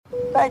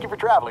Thank you for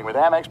traveling with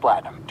Amex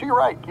Platinum. To your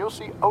right, you'll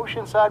see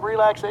oceanside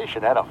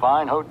relaxation at a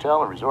fine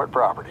hotel and resort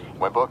property.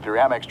 When booked through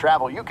Amex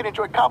Travel, you can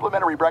enjoy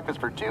complimentary breakfast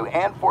for 2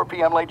 and 4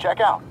 p.m. late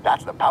checkout.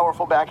 That's the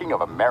powerful backing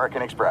of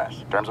American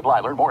Express. Terms apply.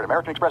 Learn more at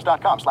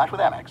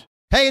americanexpress.com/withAmex.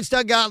 Hey, it's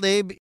Doug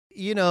Gottlieb.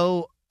 You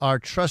know our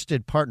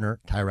trusted partner,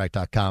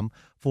 TireRack.com,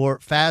 for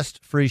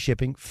fast, free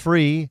shipping,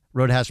 free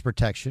road hazard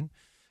protection,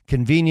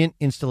 convenient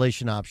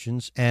installation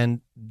options,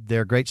 and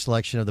their great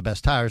selection of the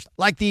best tires,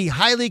 like the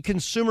highly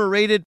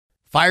consumer-rated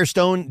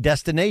Firestone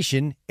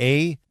Destination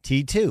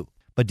AT2.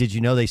 But did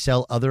you know they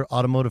sell other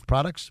automotive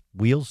products?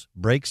 Wheels,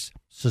 brakes,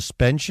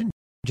 suspension,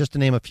 just to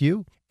name a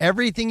few.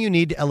 Everything you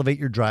need to elevate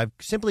your drive.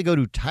 Simply go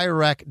to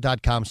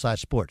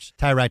TireRack.com/sports.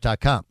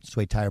 TireRack.com. That's the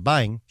way tire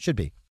buying should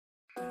be.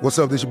 What's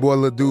up, this your boy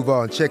Lil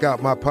Duval, and check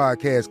out my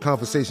podcast,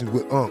 Conversations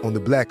with Unc, on the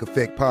Black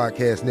Effect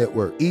Podcast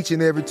Network. Each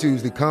and every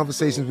Tuesday,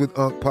 Conversations with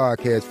Unc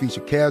podcast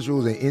feature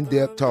casuals and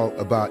in-depth talk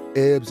about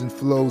ebbs and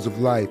flows of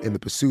life and the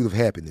pursuit of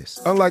happiness.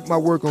 Unlike my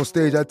work on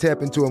stage, I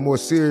tap into a more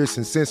serious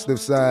and sensitive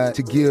side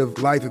to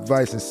give life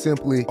advice and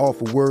simply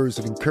offer words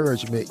of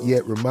encouragement,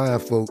 yet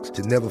remind folks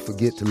to never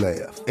forget to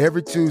laugh.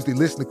 Every Tuesday,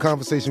 listen to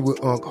Conversation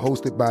with Unc,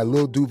 hosted by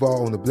Lil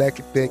Duval on the Black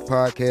Effect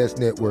Podcast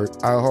Network,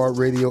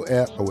 iHeartRadio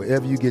app, or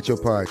wherever you get your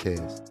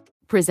podcasts.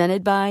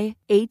 Presented by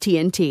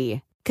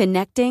AT&T.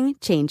 Connecting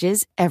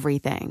changes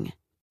everything.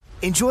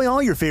 Enjoy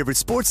all your favorite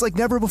sports like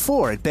never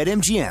before at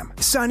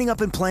BetMGM. Signing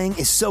up and playing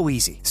is so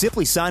easy.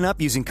 Simply sign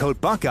up using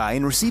code Buckeye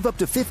and receive up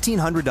to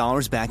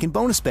 $1,500 back in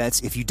bonus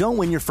bets if you don't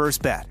win your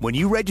first bet. When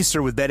you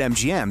register with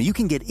BetMGM, you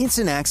can get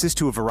instant access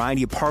to a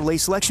variety of parlay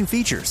selection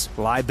features,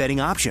 live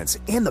betting options,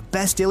 and the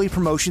best daily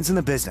promotions in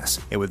the business.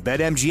 And with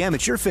BetMGM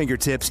at your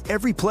fingertips,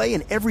 every play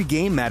and every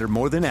game matter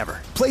more than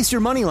ever. Place your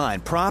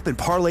moneyline, prop, and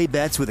parlay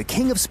bets with the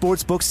king of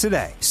sportsbooks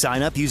today.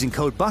 Sign up using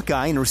code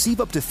Buckeye and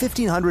receive up to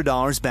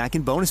 $1,500 back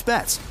in bonus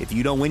bets if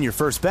you don't win your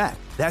first bet.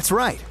 That's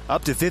right,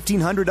 up to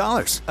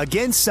 $1,500.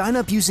 Again, sign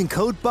up using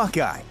code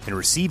Buckeye and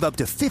receive up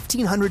to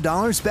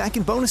 $1,500 back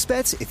in bonus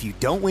bets if you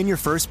don't win your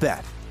first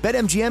bet.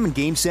 BetMGM and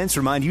GameSense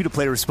remind you to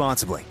play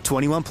responsibly.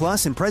 21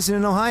 plus and present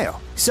in Ohio.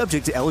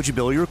 Subject to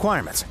eligibility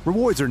requirements.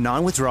 Rewards are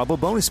non-withdrawable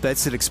bonus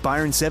bets that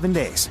expire in 7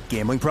 days.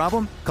 Gambling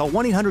problem? Call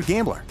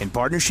 1-800-GAMBLER in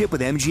partnership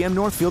with MGM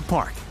Northfield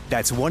Park.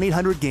 That's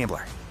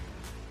 1-800-GAMBLER.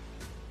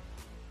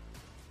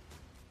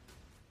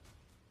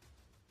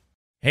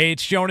 Hey,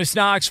 it's Jonas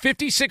Knox.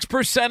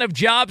 56% of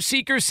job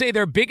seekers say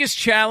their biggest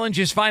challenge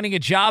is finding a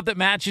job that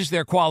matches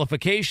their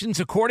qualifications,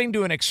 according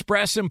to an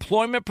Express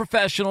Employment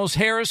Professionals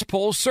Harris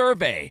Poll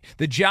survey.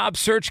 The job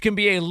search can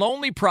be a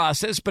lonely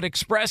process, but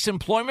Express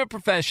Employment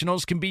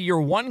Professionals can be your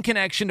one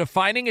connection to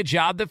finding a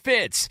job that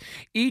fits.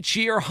 Each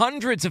year,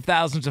 hundreds of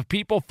thousands of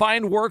people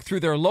find work through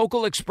their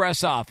local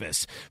Express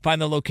office.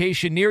 Find the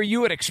location near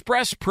you at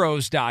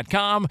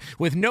expresspros.com.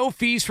 With no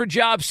fees for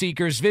job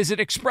seekers, visit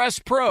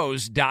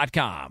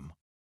expresspros.com.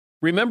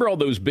 Remember all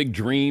those big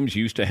dreams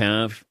you used to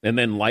have, and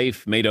then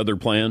life made other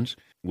plans?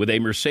 With a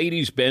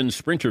Mercedes-Benz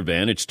Sprinter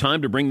van, it's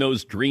time to bring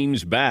those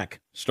dreams back.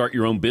 Start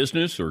your own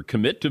business or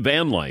commit to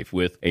van life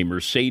with a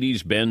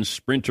Mercedes-Benz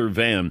Sprinter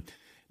van.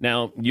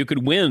 Now, you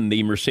could win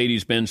the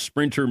Mercedes-Benz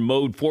Sprinter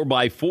Mode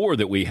 4x4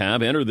 that we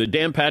have. Enter the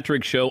Dan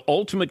Patrick Show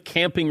Ultimate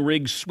Camping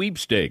Rig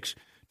Sweepstakes.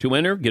 To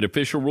enter, get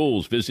official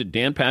rules. Visit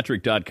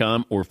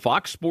danpatrick.com or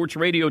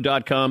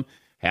foxsportsradio.com.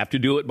 Have to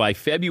do it by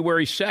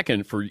February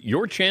 2nd for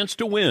your chance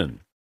to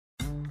win.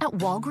 At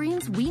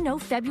Walgreens, we know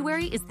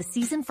February is the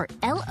season for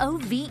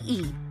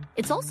L-O-V-E.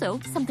 It's also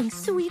something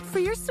sweet for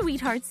your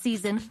sweetheart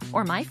season.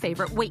 Or my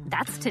favorite, wait,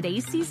 that's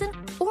today's season?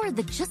 Or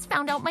the just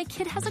found out my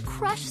kid has a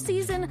crush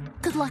season.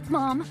 Good luck,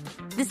 Mom.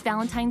 This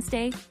Valentine's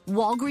Day,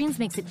 Walgreens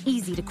makes it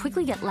easy to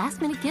quickly get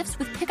last-minute gifts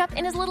with pickup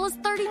in as little as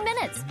 30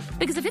 minutes.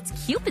 Because if it's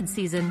Cupid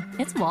season,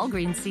 it's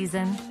Walgreens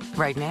season.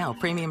 Right now,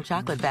 premium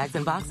chocolate bags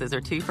and boxes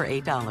are 2 for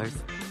 $8.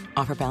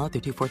 Offer valid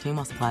through 2/14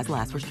 while supplies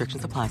last.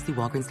 Restrictions apply. See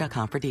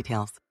Walgreens.com for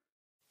details.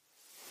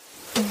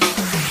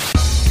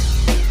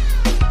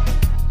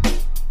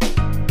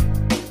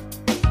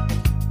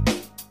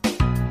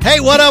 Hey,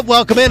 what up?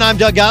 Welcome in. I'm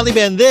Doug Gottlieb,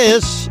 and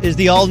this is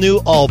the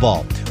all-new All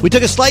Ball. We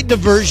took a slight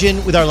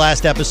diversion with our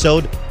last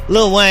episode.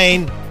 Lil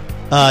Wayne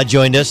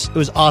joined us. It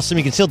was awesome.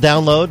 You can still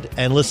download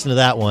and listen to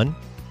that one.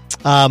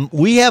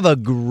 We have a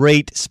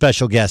great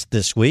special guest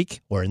this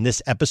week, or in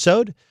this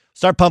episode.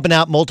 Start pumping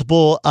out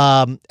multiple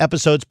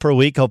episodes per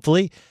week,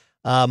 hopefully.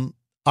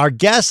 Our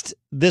guest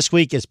this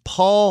week is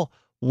Paul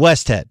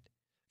Westhead.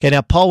 Okay,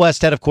 now Paul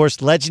Westhead, of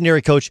course,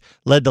 legendary coach,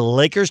 led the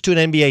Lakers to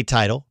an NBA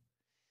title.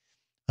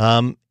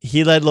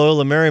 He led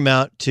Loyola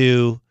Marymount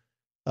to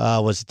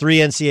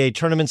 3 NCAA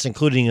tournaments,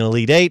 including an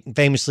Elite Eight, and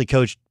famously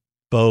coached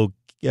Bo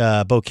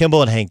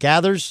Kimball and Hank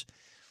Gathers.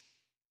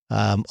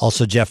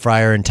 Also Jeff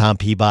Fryer and Tom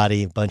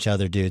Peabody, a bunch of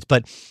other dudes.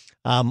 But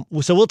so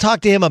we'll talk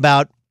to him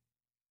about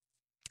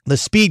The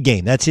Speed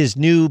Game. That's his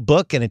new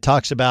book, and it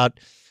talks about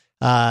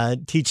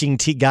teaching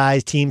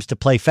teams to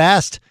play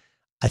fast.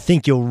 I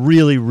think you'll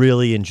really,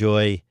 really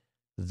enjoy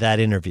that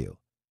interview.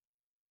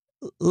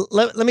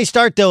 Let me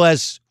start, though,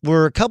 as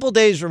we're a couple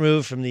days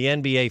removed from the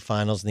NBA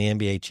Finals and the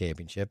NBA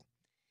Championship.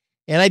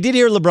 And I did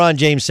hear LeBron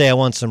James say, I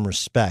want some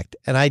respect.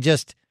 And I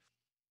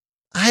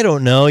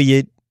don't know.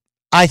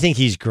 I think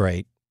he's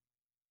great.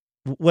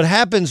 What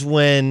happens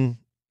when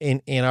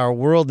in our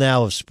world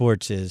now of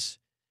sports is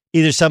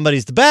either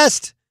somebody's the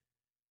best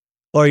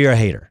or you're a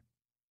hater.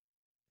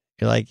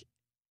 You're like,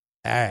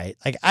 all right.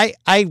 Like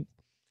I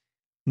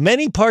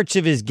many parts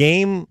of his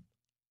game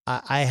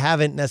I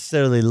haven't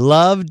necessarily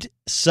loved.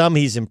 Some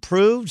he's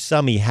improved,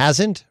 some he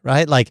hasn't,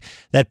 right? Like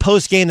that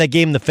post game that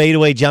gave him the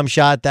fadeaway jump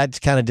shot, that's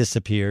kind of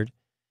disappeared.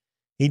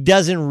 He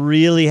doesn't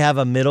really have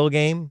a middle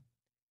game.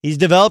 He's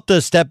developed a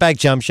step back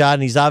jump shot,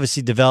 and he's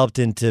obviously developed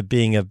into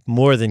being a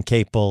more than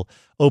capable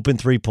open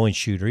 3-point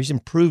shooter. He's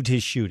improved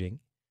his shooting.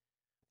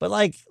 But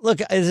like, look,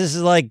 this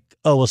is like,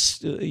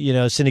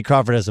 Cindy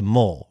Crawford has a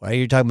mole, right?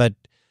 You're talking about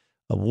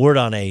a word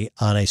on a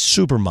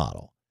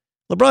supermodel.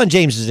 LeBron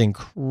James is an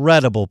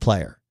incredible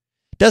player.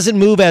 Doesn't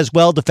move as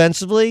well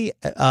defensively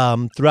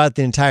throughout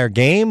the entire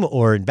game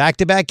or in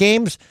back-to-back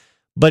games,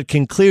 but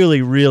can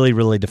clearly really,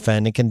 really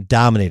defend and can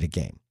dominate a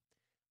game.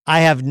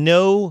 I'm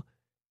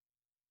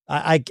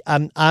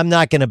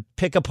not going to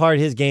pick apart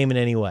his game in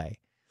any way.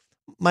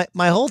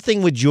 My whole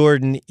thing with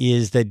Jordan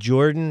is that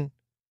Jordan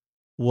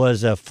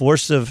was a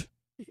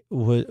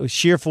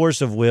sheer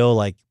force of will.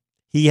 Like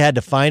he had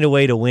to find a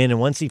way to win, and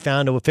once he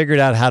figured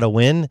out how to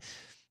win,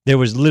 there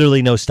was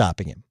literally no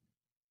stopping him.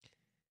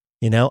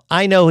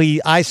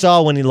 I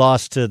saw when he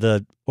lost to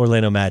the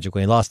Orlando Magic,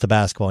 when he lost the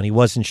basketball, and he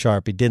wasn't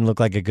sharp. He didn't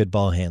look like a good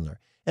ball handler.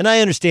 And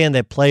I understand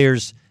that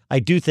players, I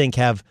do think,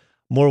 have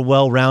more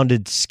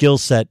well-rounded skill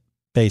set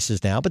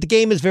bases now, but the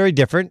game is very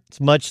different.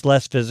 It's much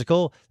less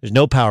physical. There's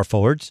no power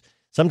forwards.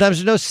 Sometimes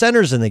there's no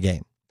centers in the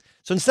game.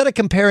 So instead of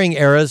comparing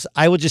eras,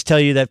 I will just tell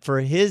you that for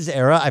his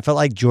era, I felt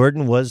like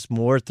Jordan was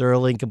more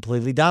thoroughly and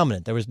completely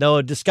dominant. There was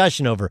no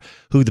discussion over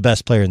who the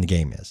best player in the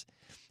game is.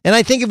 And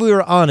I think if we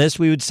were honest,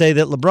 we would say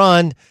that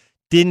LeBron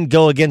didn't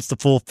go against the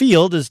full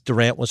field as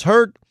Durant was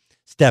hurt.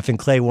 Steph and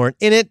Clay weren't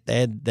in it.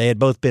 They had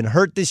both been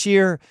hurt this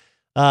year.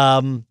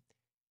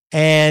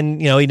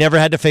 And, he never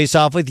had to face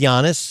off with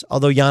Giannis,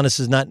 although Giannis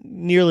is not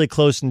nearly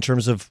close in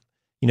terms of,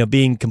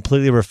 being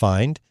completely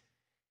refined.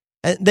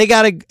 And they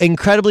got an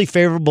incredibly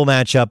favorable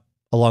matchup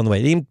along the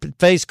way. They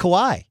faced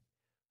Kawhi,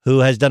 who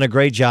has done a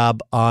great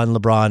job on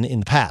LeBron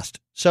in the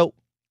past. So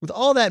with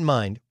all that in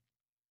mind,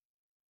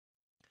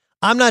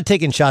 I'm not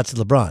taking shots at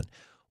LeBron.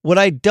 What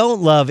I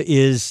don't love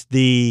is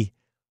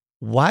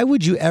why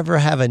would you ever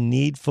have a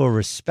need for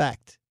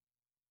respect?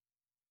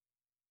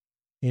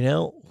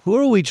 Who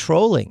are we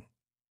trolling?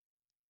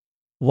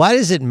 Why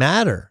does it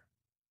matter?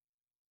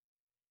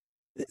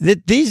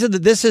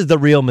 This is the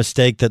real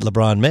mistake that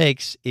LeBron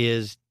makes,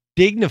 is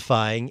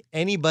dignifying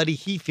anybody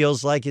he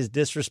feels like is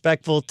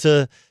disrespectful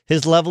to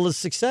his level of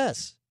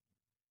success.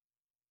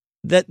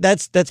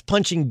 That's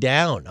punching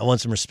down. I want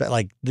some respect.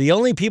 Like the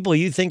only people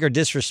you think are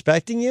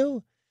disrespecting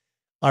you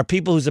are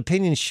people whose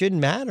opinions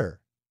shouldn't matter.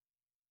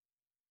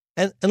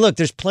 And look,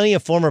 there's plenty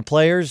of former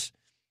players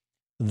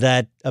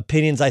that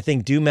opinions I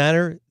think do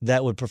matter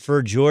that would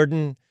prefer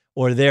Jordan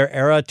or their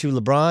era to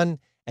LeBron.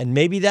 And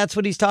maybe that's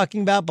what he's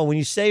talking about. But when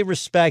you say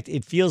respect,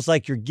 it feels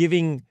like you're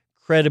giving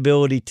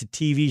credibility to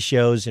TV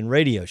shows and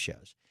radio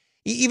shows,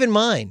 even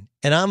mine.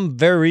 And I'm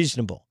very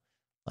reasonable.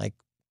 Like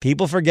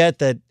people forget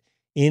that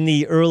in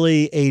the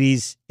early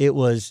 80s, it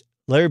was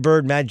Larry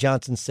Bird, Matt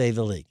Johnson saved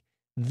the league.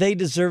 They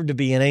deserve to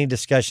be in any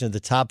discussion of the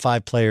top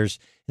 5 players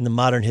in the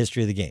modern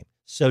history of the game.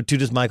 So too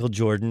does Michael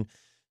Jordan.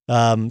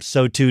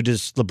 So too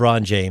does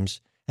LeBron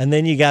James. And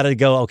then you got to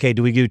go, okay,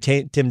 do we do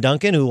Tim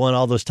Duncan, who won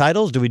all those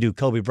titles? Do we do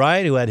Kobe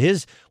Bryant, who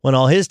won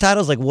all his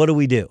titles? Like, what do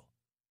we do?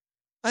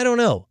 I don't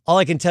know. All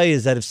I can tell you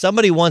is that if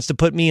somebody wants to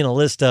put me in a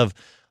list of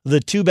the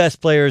 2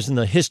 best players in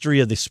the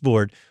history of the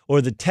sport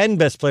or the 10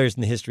 best players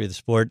in the history of the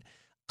sport,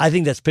 I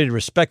think that's pretty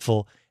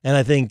respectful. And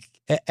I think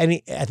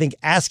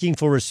asking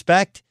for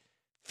respect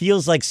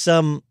feels like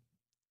some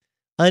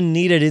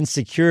unneeded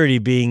insecurity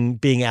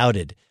being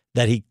outed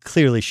that he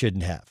clearly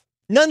shouldn't have.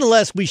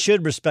 Nonetheless, we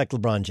should respect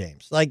LeBron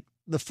James. Like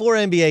the 4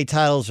 NBA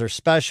titles are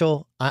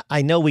special.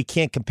 I know we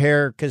can't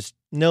compare because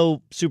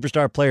no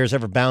superstar players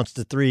ever bounced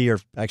to 3 or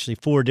actually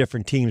 4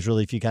 different teams,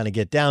 really, if you kind of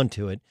get down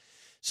to it.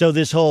 So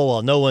this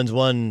whole, no one's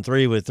won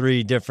 3 with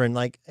 3 different,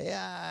 like,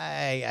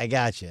 yeah, I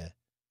got you.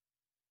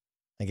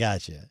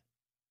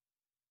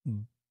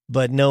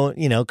 But no,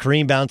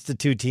 Kareem bounced to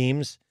 2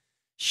 teams.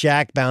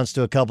 Shaq bounced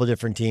to a couple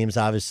different teams,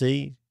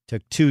 obviously.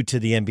 Took 2 to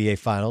the NBA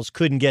Finals.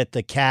 Couldn't get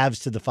the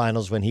Cavs to the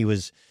Finals when he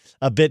was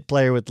a bit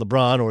player with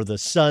LeBron, or the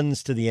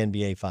Suns to the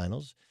NBA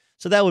Finals.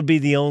 So that would be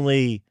the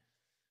only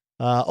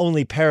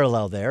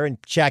parallel there. And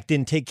Shaq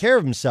didn't take care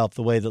of himself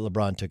the way that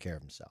LeBron took care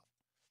of himself.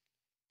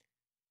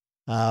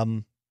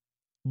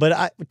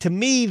 But to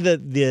me,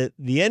 the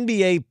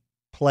NBA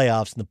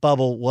playoffs and the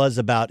bubble was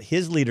about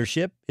his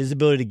leadership, his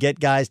ability to get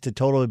guys to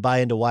totally buy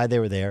into why they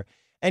were there,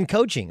 and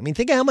coaching. I mean,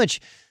 think of how much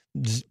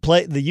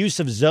the use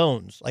of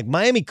zones. Like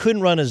Miami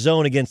couldn't run a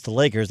zone against the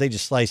Lakers. They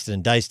just sliced it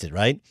and diced it,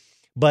 right?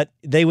 But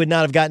they would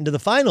not have gotten to the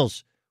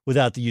finals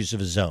without the use of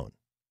a zone.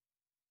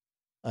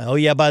 Oh,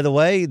 yeah, by the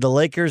way, the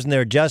Lakers and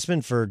their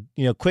adjustment for,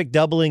 quick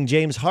doubling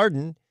James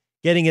Harden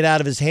getting it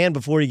out of his hand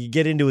before he could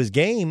get into his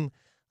game.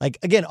 Like,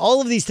 again,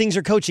 all of these things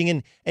are coaching,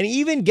 and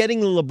even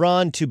getting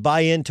LeBron to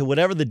buy into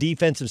whatever the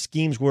defensive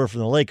schemes were from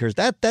the Lakers,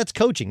 that's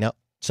coaching. Now,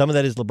 some of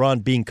that is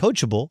LeBron being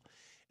coachable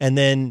and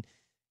then,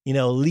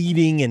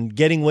 leading and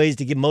getting ways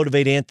to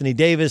motivate Anthony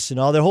Davis and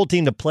all their whole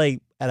team to play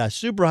at a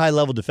super high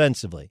level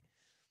defensively.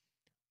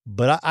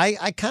 But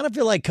I kind of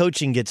feel like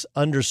coaching gets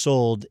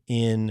undersold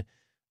in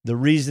the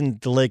reason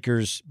the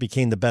Lakers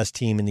became the best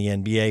team in the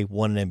NBA,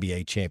 won an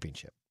NBA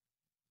championship.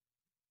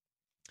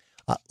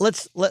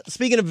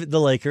 Speaking of the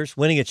Lakers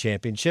winning a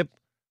championship,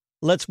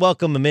 let's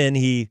welcome him in.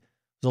 He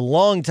was a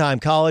longtime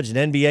college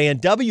and NBA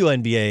and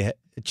WNBA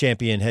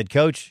champion head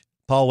coach.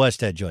 Paul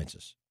Westhead joins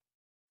us.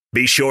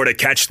 Be sure to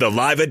catch the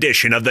live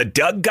edition of the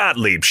Doug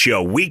Gottlieb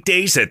Show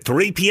weekdays at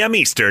 3 p.m.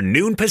 Eastern,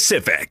 noon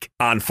Pacific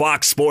on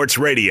Fox Sports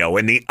Radio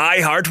and the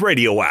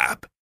iHeartRadio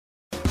app.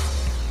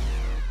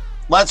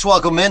 Let's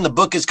welcome in. The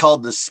book is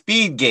called The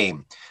Speed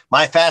Game,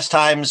 My Fast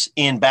Times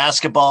in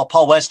Basketball.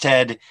 Paul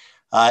Westhead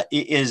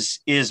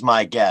is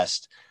my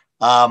guest.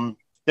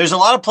 There's a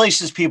lot of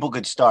places people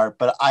could start,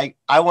 but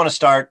I want to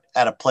start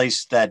at a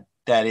place that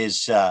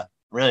is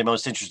really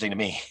most interesting to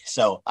me.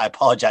 So I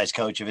apologize,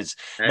 Coach, if it's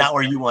not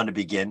where you want to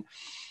begin.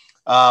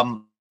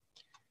 I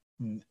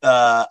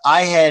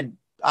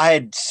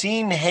had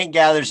seen Hank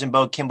Gathers and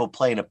Bo Kimball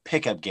play in a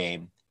pickup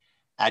game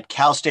at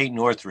Cal State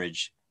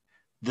Northridge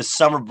the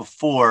summer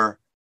before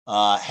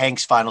Hank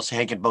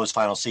and Bo's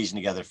final season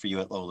together for you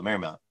at Loyola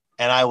Marymount.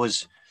 And I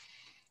was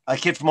a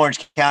kid from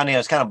Orange County. I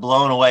was kind of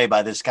blown away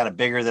by this kind of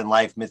bigger than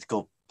life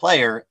mythical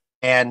player.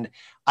 And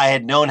I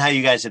had known how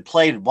you guys had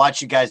played,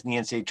 watched you guys in the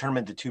NCAA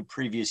tournament the 2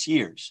 previous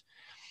years.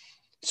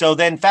 So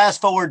then fast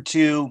forward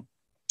to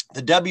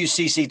the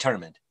WCC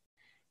tournament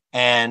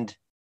and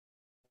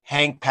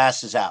Hank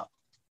passes out.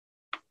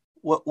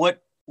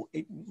 What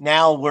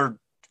now we're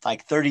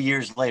like 30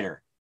 years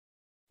later.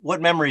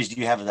 What memories do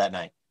you have of that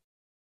night?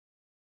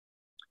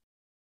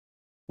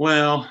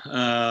 Well,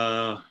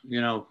 I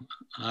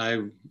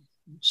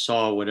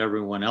saw what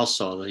everyone else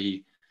saw. That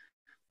he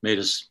made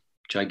a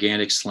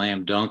gigantic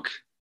slam dunk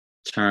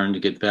turn to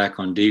get back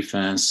on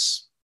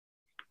defense,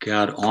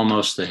 got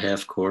almost the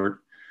half court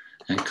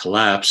and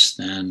collapsed.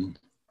 And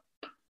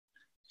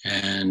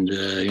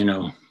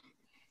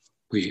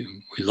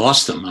we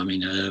lost them. I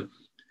mean,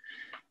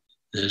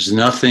 there's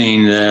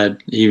nothing that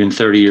even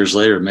 30 years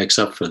later makes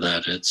up for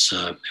that.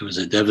 It was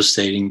a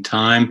devastating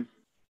time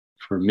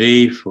for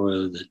me,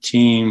 for the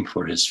team,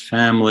 for his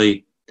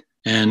family.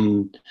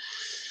 And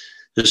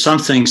there's some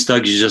things,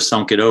 Doug, you just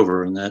don't get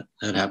over, and that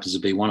happens to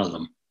be one of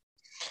them.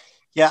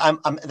 Yeah,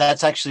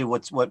 that's actually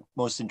what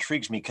most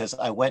intrigues me, because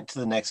I went to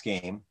the next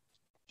game.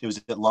 It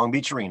was at Long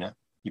Beach Arena.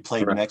 You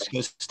played New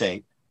Mexico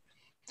State.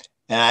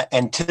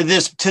 And to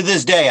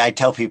this day, I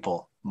tell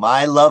people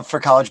my love for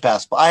college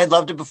basketball. I had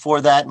loved it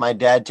before that. My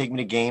dad took me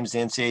to games, the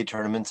NCAA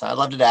tournaments. I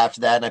loved it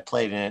after that, and I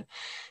played in it.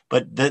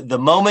 But the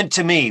moment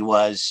to me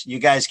was you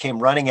guys came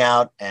running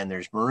out, and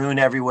there's maroon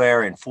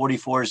everywhere and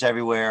 44s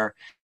everywhere.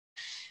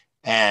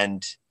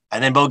 And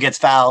then Bo gets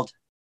fouled,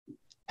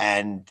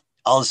 and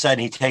all of a sudden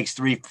he takes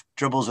 3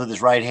 dribbles with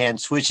his right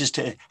hand, switches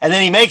to, and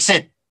then he makes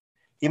it.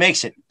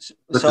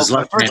 With his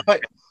left hand.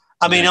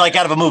 Like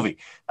out of a movie.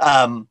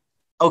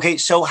 Okay,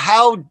 so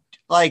how,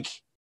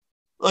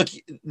 look,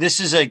 this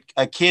is a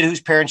kid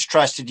whose parents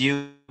trusted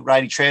you,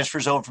 right? He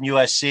transfers over from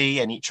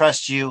USC, and he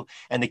trusts you,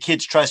 and the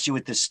kids trust you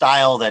with this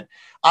style that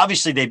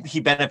obviously he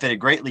benefited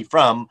greatly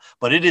from,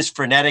 but it is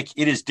frenetic.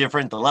 It is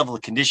different. The level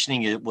of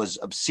conditioning, it was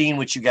obscene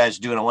what you guys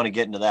do, and I want to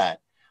get into that.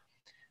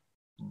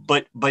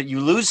 But you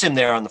lose him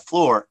there on the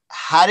floor.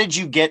 How did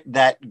you get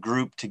that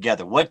group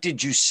together? What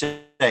did you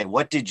say?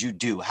 What did you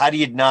do? How do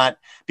you not,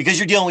 because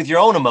you're dealing with your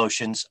own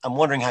emotions, I'm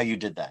wondering how you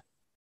did that.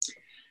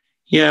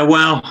 Yeah,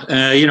 well,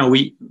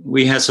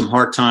 we had some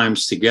hard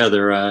times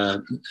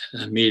together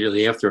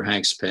immediately after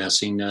Hank's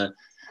passing.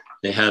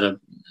 They had a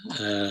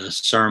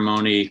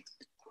ceremony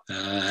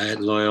at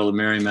Loyola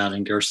Marymount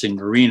in Gerstein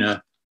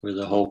Marina, where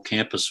the whole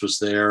campus was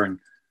there, and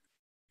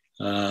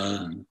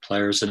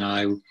players and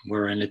I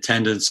were in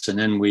attendance, and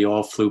then we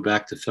all flew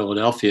back to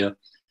Philadelphia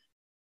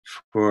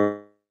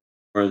for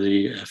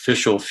the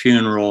official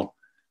funeral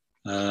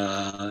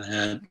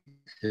at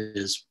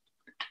his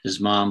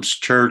mom's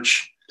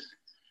church.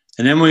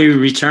 And then we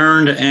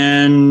returned,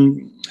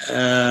 and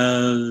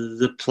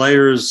the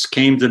players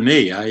came to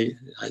me. I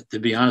to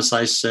be honest,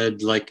 I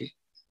said,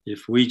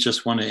 if we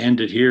just want to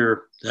end it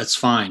here, that's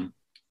fine.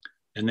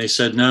 And they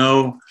said,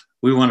 no,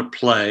 we want to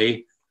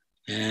play,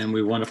 and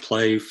we want to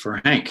play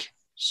for Hank.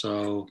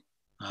 So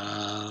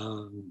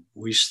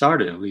we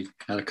started. We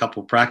had a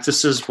couple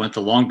practices, went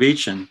to Long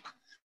Beach, and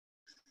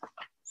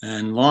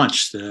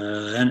launched.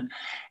 And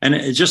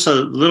just a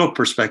little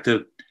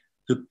perspective,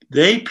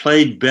 they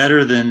played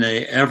better than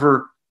they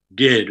ever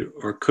did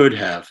or could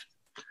have.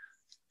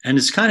 And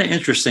it's kind of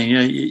interesting.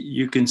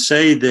 You can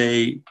say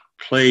they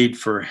played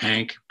for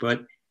Hank,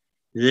 but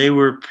they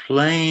were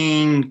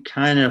playing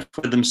kind of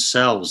for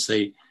themselves.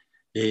 They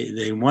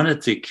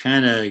wanted to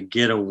kind of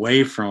get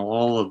away from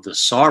all of the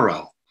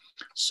sorrow.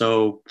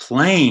 So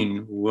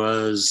playing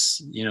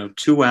was,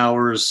 2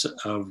 hours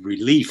of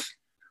relief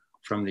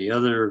from the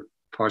other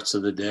parts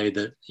of the day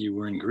that you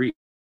were in grief.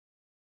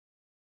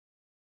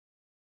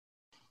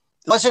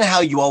 It wasn't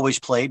how you always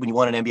played when you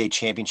won an NBA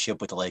championship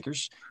with the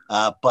Lakers,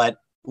 but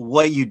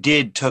what you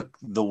did took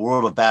the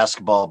world of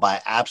basketball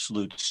by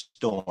absolute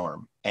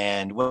storm.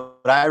 And what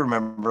I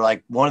remember,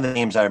 like one of the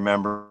games I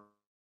remember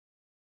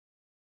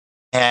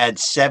had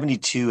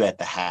 72 at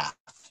the half.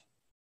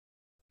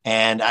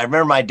 And I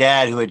remember my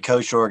dad, who had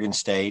coached Oregon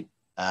State,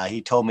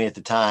 he told me at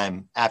the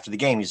time after the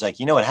game, he's like,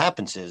 what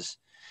happens is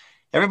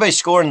everybody's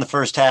scoring in the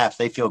first half.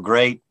 They feel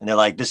great. And they're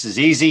like, this is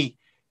easy.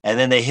 And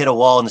then they hit a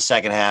wall in the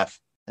second half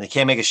and they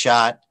can't make a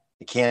shot.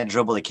 They can't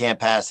dribble. They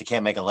can't pass. They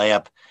can't make a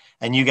layup.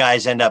 And you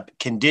guys end up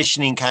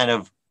conditioning kind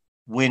of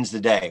wins the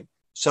day.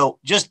 So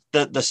just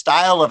the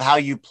style of how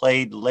you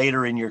played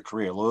later in your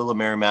career, Loyola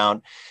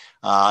Marymount,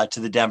 to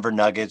the Denver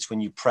Nuggets,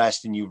 when you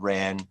pressed and you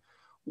ran,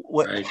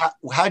 Right.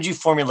 How did you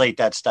formulate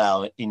that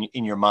style in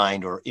your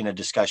mind or in a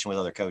discussion with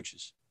other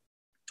coaches?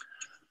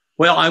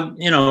 Well,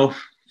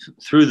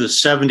 through the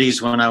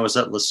 70s when I was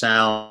at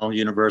LaSalle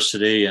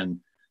University and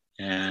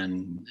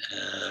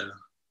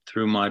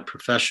through my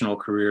professional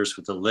careers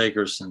with the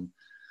Lakers and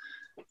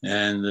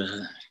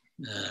the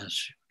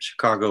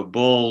Chicago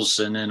Bulls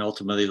and then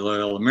ultimately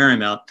Loyola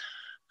Marymount,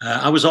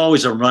 I was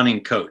always a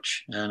running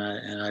coach, and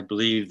I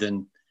believed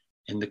in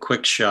the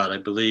quick shot. I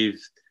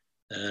believed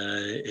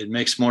it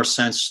makes more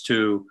sense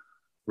to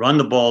run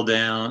the ball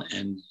down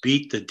and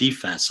beat the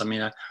defense. I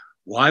mean,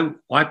 why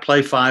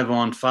play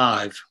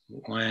 5-on-5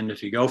 when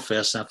if you go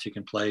fast enough, you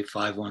can play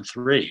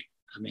 5-on-3?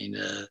 I mean,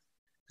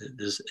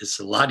 it's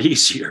a lot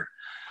easier.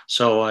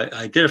 So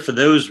I did it for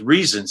those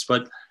reasons,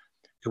 but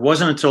it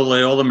wasn't until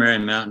Loyola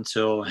Marymount,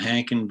 until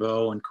Hank and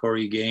Bo and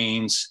Corey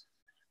Gaines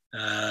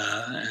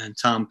and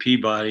Tom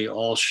Peabody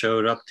all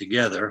showed up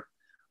together,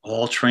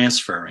 all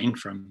transferring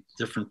from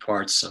different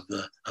parts of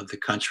the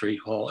country,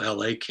 all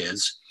LA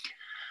kids,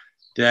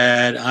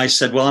 that I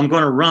said, well, I'm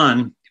going to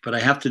run, but I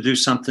have to do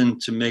something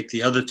to make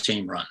the other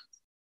team run.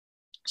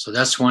 So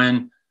that's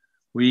when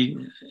we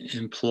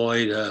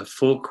employed a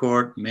full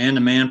court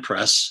man-to-man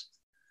press,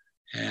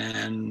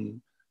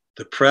 and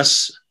the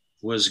press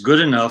was good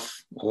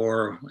enough,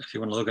 or if you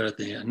want to look at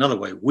it another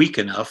way, weak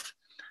enough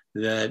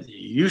that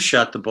you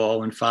shot the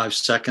ball in 5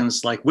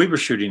 seconds like we were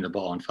shooting the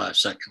ball in 5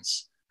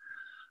 seconds.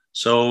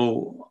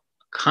 So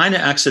kind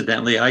of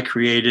accidentally, I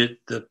created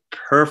the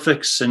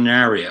perfect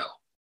scenario.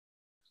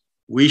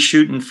 We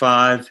shoot in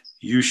 5,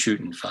 you shoot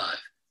in 5.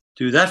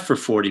 Do that for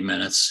 40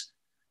 minutes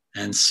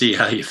and see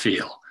how you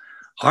feel.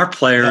 Our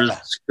players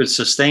could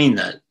sustain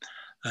that.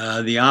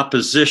 The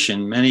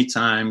opposition many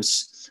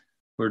times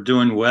were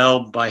doing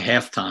well by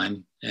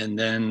halftime and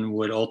then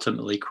would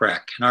ultimately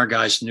crack. And our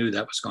guys knew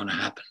that was going to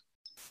happen.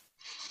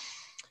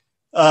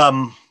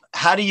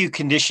 How do you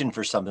condition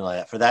for something like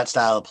that, for that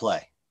style of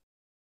play?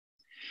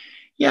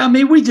 Yeah, I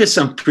mean, we did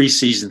some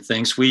preseason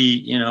things.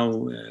 We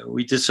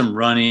did some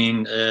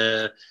running.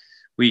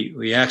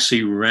 We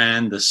actually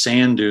ran the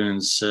sand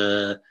dunes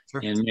in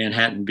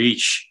Manhattan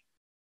Beach.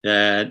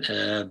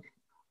 That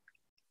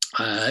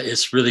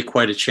it's really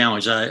quite a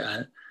challenge.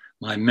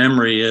 My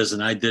memory is,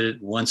 and I did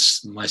it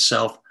once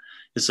myself,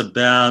 it's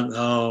about,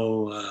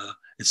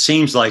 it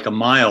seems like a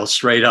mile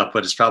straight up,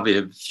 but it's probably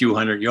a few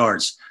hundred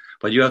yards.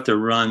 But you have to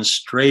run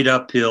straight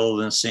uphill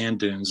in the sand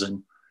dunes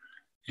and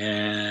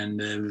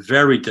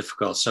very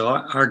difficult. So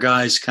our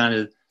guys kind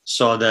of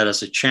saw that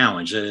as a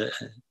challenge.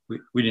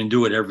 We didn't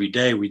do it every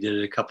day. We did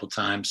it a couple of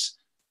times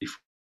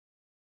before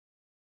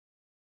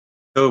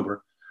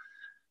October.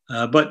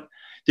 But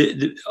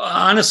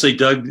honestly,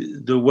 Doug,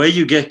 the way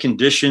you get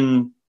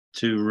conditioned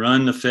to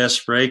run the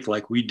fast break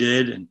like we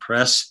did and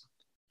press,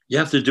 you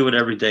have to do it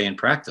every day in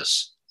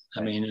practice.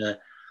 I mean,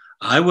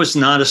 I was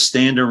not a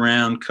stand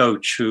around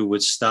coach who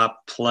would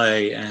stop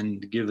play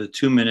and give a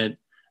 2-minute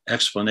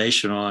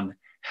explanation on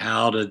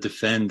how to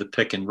defend the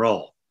pick and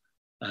roll.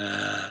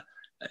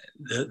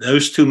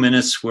 Those 2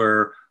 minutes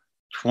were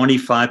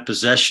 25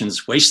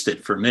 possessions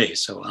wasted for me.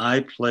 So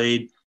I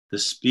played the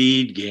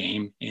speed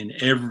game in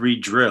every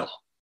drill.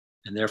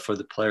 And therefore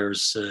the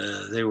players,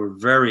 they were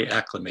very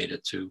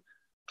acclimated to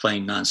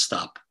playing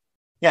nonstop.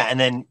 Yeah. And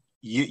then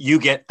you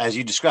get, as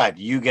you described,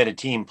 you get a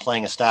team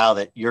playing a style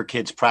that your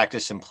kids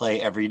practice and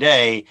play every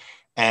day,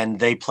 and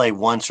they play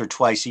once or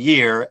twice a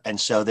year. And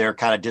so they're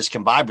kind of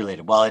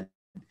discombobulated. Well,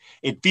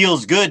 it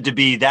feels good to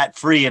be that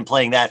free and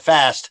playing that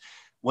fast.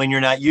 When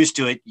you're not used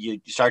to it, you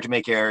start to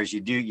make errors.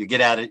 You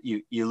get at it,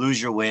 you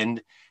lose your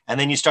wind. And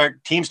then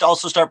teams to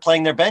also start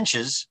playing their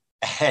benches,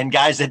 and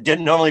guys that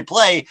didn't normally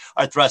play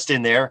are thrust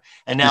in there.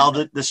 And now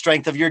the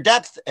strength of your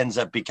depth ends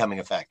up becoming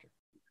a factor.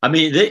 I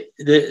mean,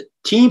 the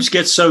teams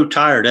get so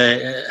tired.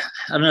 I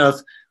don't know if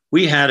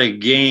we had a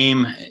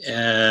game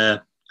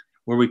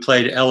where we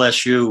played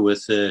LSU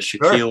with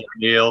Shaquille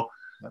O'Neal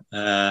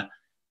at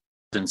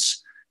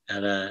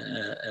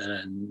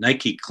a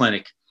Nike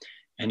clinic.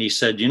 And he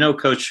said,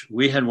 Coach,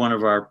 we had one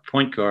of our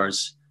point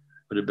guards,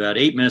 but about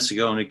 8 minutes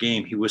ago in the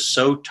game, he was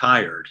so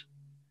tired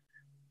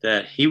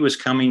that he was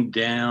coming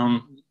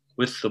down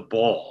with the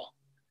ball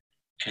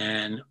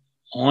and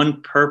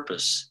on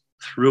purpose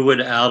threw it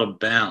out of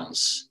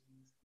bounds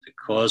to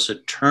cause a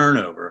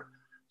turnover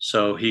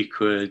so he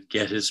could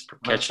get his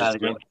catches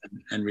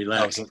and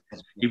relax.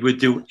 He would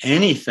do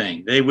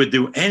anything. They would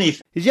do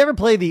anything. Did you ever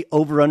play the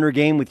over-under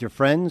game with your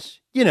friends?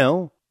 You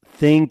know,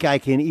 think I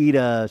can eat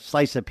a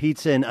slice of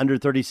pizza in under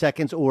 30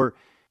 seconds, or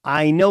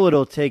I know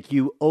it'll take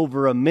you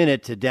over a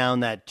minute to down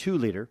that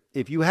 2-liter.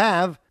 If you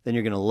have, then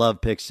you're going to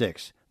love Pick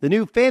 6, the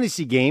new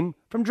fantasy game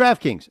from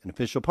DraftKings, an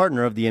official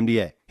partner of the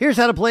NBA. Here's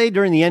how to play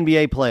during the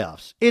NBA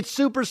playoffs. It's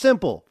super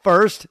simple.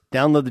 First,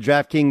 download the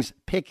DraftKings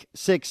Pick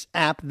 6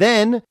 app,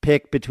 then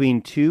pick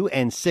between 2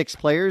 and 6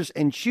 players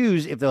and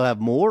choose if they'll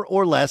have more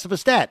or less of a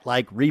stat,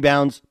 like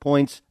rebounds,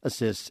 points,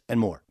 assists, and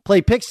more.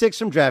 Play Pick 6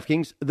 from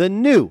DraftKings, the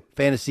new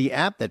fantasy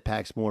app that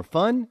packs more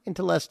fun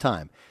into less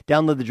time.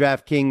 Download the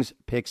DraftKings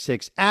Pick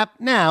 6 app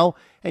now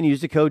and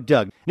use the code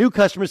Doug. New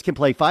customers can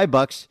play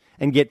 $5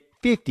 and get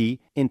 50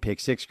 in Pick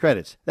 6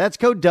 credits. That's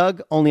code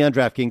Doug, only on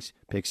DraftKings.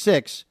 Pick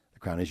 6, the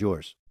crown is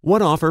yours.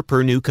 One offer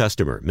per new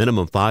customer.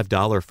 Minimum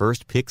 $5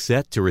 first pick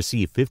set to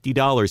receive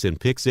 $50 in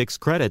Pick 6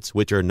 credits,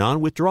 which are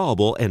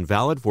non-withdrawable and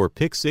valid for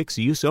Pick 6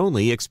 use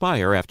only.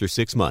 Expire after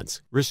 6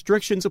 months.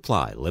 Restrictions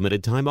apply.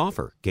 Limited time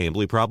offer.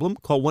 Gambling problem?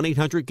 Call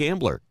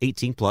 1-800-GAMBLER.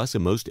 18 plus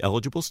in most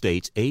eligible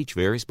states. Age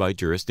varies by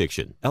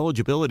jurisdiction.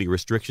 Eligibility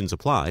restrictions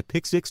apply.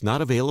 Pick 6 not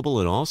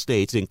available in all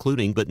states,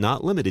 including but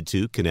not limited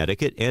to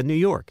Connecticut and New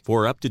York.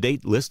 For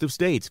up-to-date list of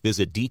states,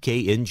 visit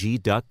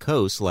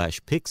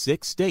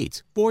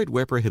dkng.co/pick6states. Void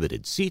where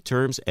prohibited. See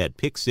terms at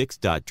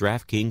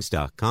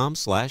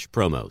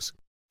pick6.draftkings.com/promos.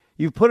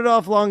 You've put it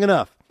off long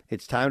enough.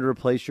 It's time to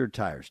replace your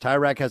tires. Tire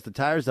Rack has the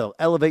tires that'll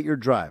elevate your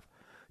drive.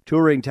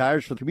 Touring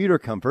tires for commuter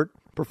comfort,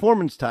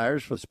 performance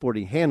tires for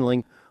sporty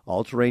handling,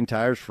 all-terrain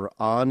tires for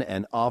on-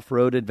 and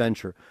off-road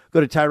adventure.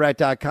 Go to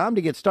TireRack.com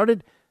to get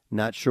started.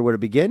 Not sure where to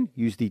begin?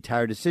 Use the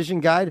Tire Decision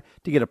Guide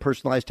to get a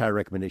personalized tire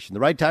recommendation. The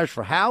right tires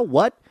for how,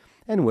 what,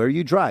 and where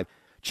you drive.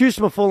 Choose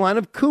from a full line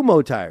of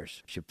Kumho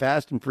tires. Ship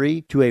fast and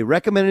free to a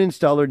recommended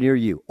installer near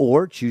you.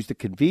 Or choose the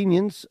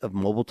convenience of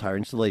mobile tire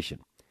installation.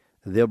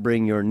 They'll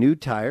bring your new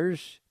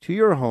tires to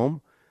your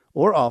home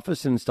or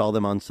office and install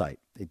them on site.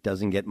 It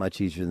doesn't get much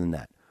easier than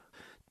that.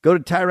 Go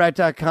to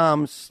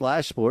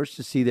TireRack.com/sports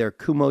to see their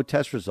Kumho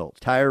test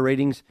results, tire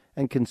ratings,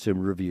 and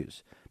consumer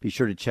reviews. Be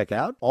sure to check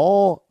out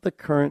all the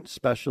current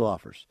special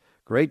offers.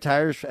 Great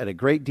tires at a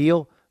great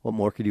deal. What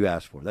more could you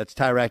ask for? That's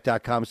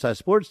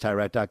TireRack.com/sports,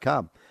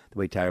 TireRack.com. The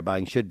way tire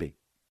buying should be.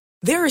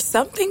 There are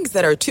some things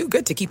that are too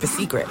good to keep a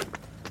secret.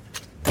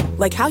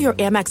 Like how your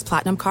Amex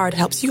Platinum card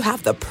helps you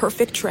have the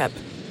perfect trip.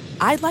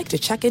 I'd like to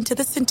check into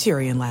the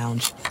Centurion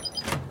Lounge.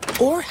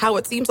 Or how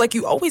it seems like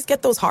you always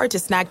get those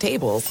hard-to-snag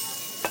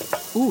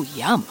tables. Ooh,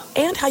 yum.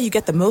 And how you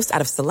get the most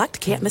out of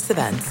select can't-miss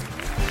events.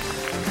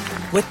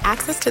 With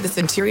access to the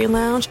Centurion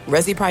Lounge,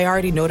 Resi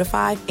Priority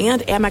Notified,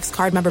 and Amex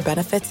card member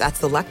benefits at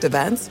select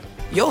events,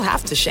 you'll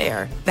have to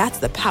share. That's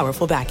the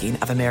powerful backing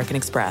of American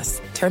Express.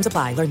 Terms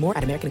apply. Learn more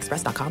at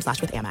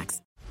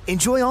americanexpress.com/withAmex.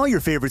 Enjoy all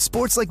your favorite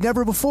sports like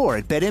never before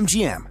at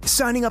BetMGM.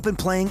 Signing up and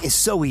playing is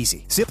so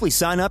easy. Simply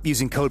sign up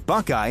using code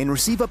Buckeye and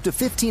receive up to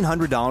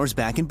 $1,500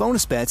 back in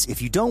bonus bets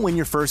if you don't win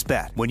your first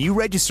bet. When you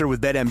register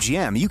with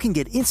BetMGM, you can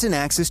get instant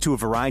access to a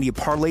variety of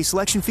parlay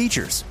selection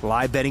features,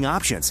 live betting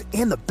options,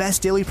 and the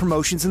best daily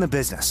promotions in the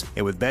business.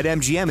 And with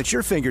BetMGM at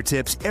your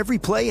fingertips, every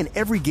play and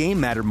every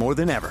game matter more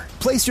than ever.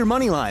 Place your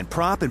moneyline,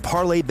 prop, and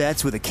parlay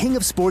bets with the king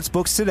of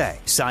sportsbooks today.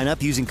 Sign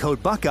up using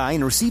code Buckeye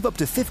and receive up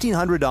to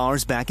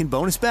 $1,500 back in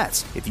bonus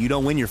bets if you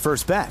don't win your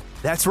first bet.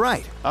 That's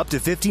right, up to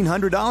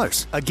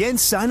 $1,500. Again,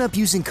 sign up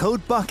using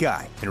code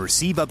Buckeye and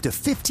receive up to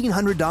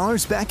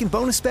 $1,500 back in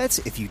bonus bets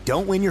if you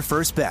don't win your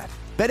first bet.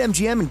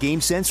 BetMGM and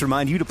GameSense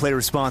remind you to play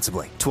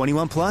responsibly.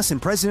 21 plus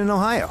and present in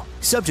Ohio.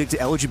 Subject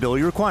to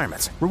eligibility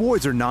requirements.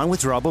 Rewards are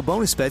non-withdrawable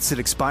bonus bets that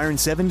expire in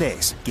 7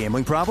 days.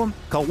 Gambling problem?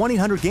 Call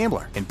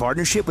 1-800-GAMBLER in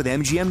partnership with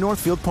MGM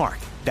Northfield Park.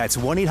 That's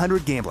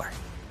 1-800-GAMBLER.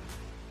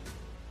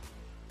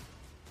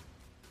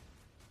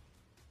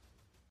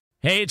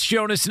 Hey, it's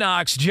Jonas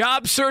Knox.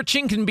 Job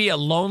searching can be a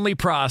lonely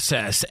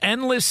process.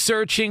 Endless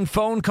searching,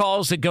 phone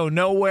calls that go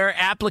nowhere,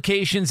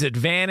 applications that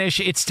vanish.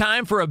 It's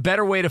time for a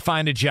better way to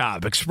find a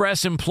job.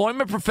 Express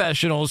Employment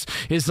Professionals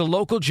is the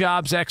local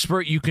jobs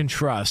expert you can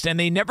trust, and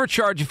they never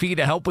charge a fee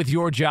to help with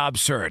your job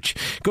search.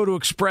 Go to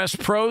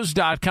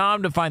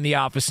expresspros.com to find the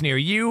office near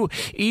you.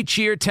 Each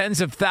year,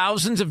 tens of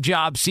thousands of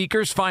job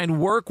seekers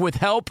find work with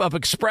help of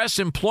Express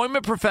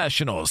Employment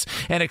Professionals,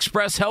 and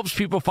Express helps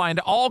people find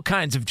all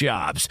kinds of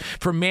jobs,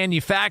 from manufacturing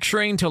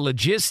to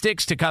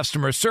logistics to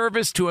customer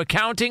service to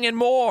accounting and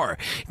more.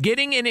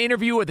 Getting an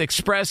interview with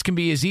Express can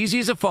be as easy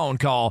as a phone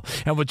call,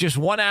 and with just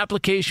one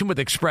application with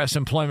Express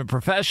Employment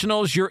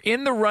Professionals, you're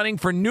in the running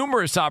for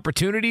numerous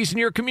opportunities in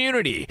your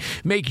community.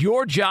 Make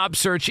your job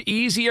search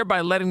easier by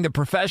letting the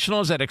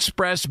professionals at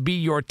Express be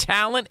your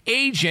talent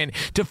agent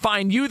to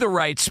find you the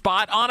right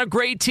spot on a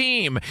great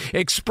team.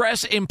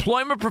 Express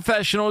Employment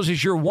Professionals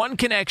is your one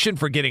connection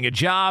for getting a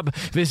job.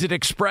 Visit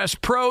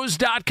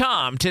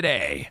expresspros.com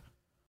today.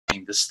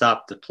 To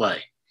stop the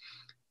play.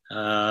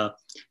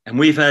 And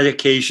we've had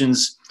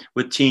occasions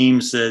with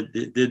teams that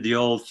did the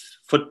old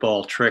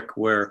football trick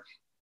where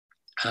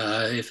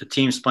if a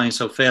team's playing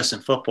so fast in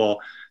football,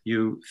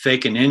 you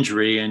fake an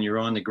injury and you're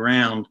on the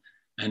ground,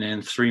 and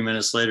then 3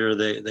 minutes later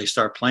they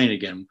start playing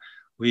again.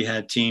 We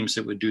had teams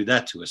that would do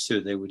that to us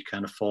too. They would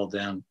kind of fall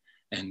down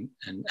and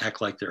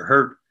act like they're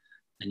hurt.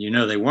 And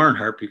they weren't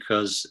hurt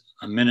because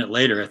a minute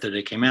later after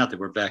they came out, they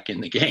were back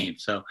in the game.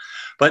 So,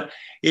 but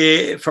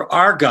for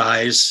our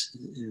guys,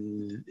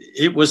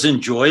 it was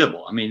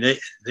enjoyable. I mean,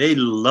 they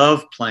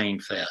love playing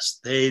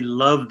fast. They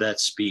love that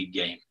speed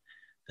game.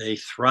 They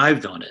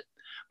thrived on it.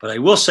 But I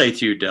will say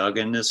to you, Doug,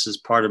 and this is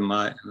part of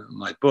my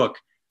book,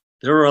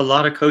 there were a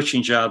lot of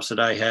coaching jobs that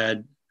I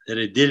had that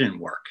it didn't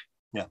work.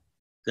 Yeah.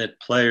 That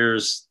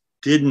players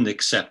didn't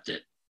accept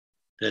it.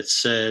 That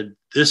said,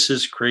 this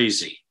is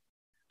crazy.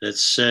 That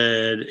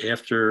said,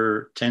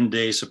 after 10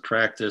 days of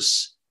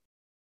practice,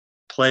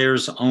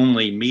 players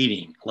only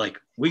meeting, like,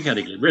 we got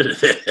to get rid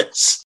of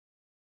this.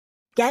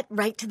 Get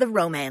right to the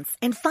romance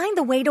and find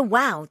the way to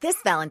wow this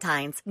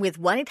Valentine's with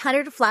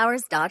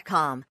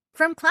 1-800-Flowers.com.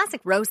 From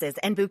classic roses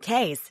and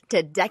bouquets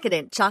to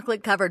decadent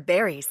chocolate-covered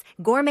berries,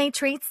 gourmet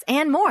treats,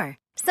 and more.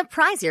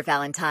 Surprise your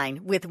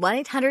Valentine with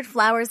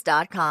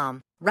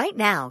 1-800-Flowers.com. Right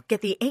now,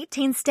 get the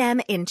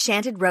 18-stem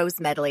Enchanted Rose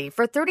Medley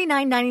for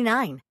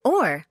 $39.99.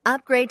 Or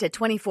upgrade to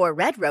 24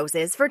 red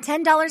roses for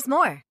 $10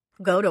 more.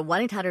 Go to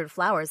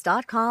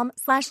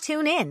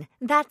 1-800-Flowers.com/tune-in.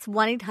 That's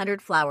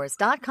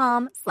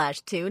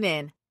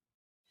 1-800-Flowers.com/tune-in.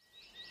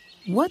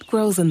 What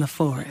grows in the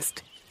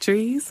forest?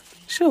 Trees?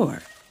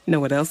 Sure. Know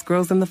what else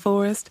grows in the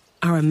forest?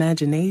 Our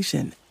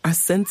imagination, our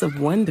sense of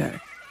wonder,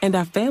 and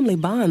our family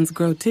bonds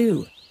grow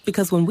too.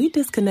 Because when we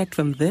disconnect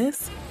from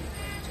this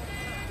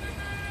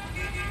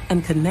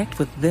and connect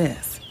with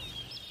this,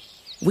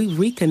 we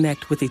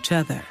reconnect with each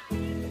other.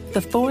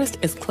 The forest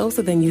is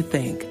closer than you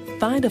think.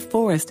 Find a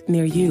forest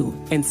near you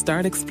and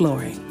start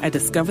exploring at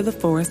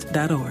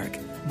discovertheforest.org.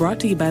 Brought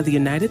to you by the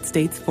United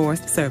States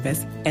Forest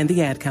Service and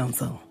the Ad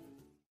Council.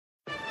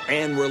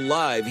 And we're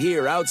live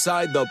here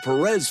outside the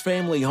Perez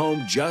family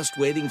home, just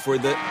waiting for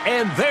the...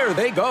 And there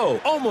they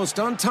go, almost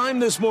on time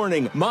this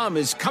morning. Mom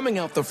is coming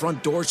out the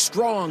front door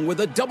strong with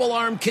a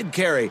double-arm kid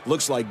carry.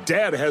 Looks like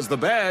Dad has the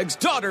bags.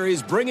 Daughter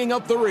is bringing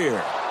up the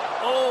rear.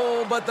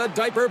 Oh, but the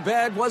diaper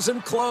bag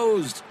wasn't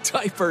closed.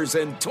 Diapers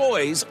and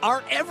toys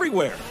are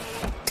everywhere.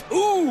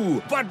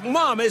 Ooh, but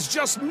Mom has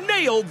just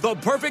nailed the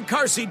perfect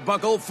car seat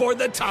buckle for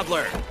the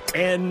toddler.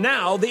 And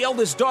now the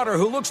eldest daughter,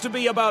 who looks to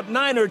be about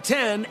 9 or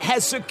 10,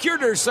 has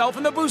secured herself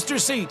in the booster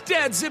seat.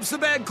 Dad zips the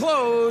bag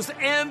closed,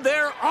 and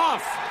they're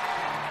off.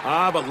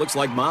 But looks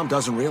like Mom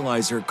doesn't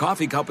realize her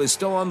coffee cup is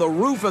still on the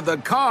roof of the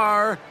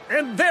car.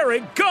 And there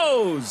it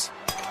goes.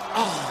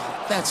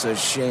 Oh, that's a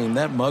shame.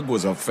 That mug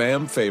was a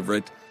fam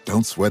favorite.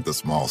 Don't sweat the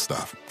small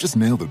stuff. Just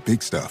nail the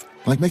big stuff.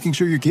 Like making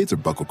sure your kids are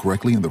buckled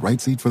correctly in the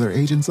right seat for their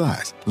age and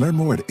size. Learn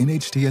more at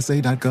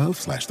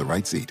nhtsa.gov/the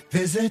right seat.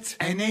 Visit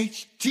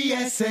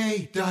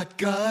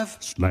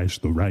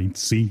nhtsa.gov/the right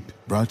seat.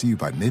 Brought to you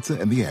by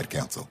NHTSA and the Ad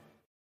Council.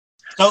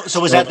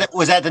 So was that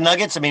the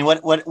Nuggets? I mean,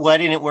 why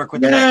didn't it work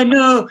with the Nuggets?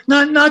 No,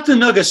 not the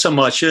Nuggets so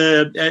much.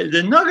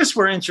 The Nuggets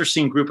were an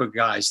interesting group of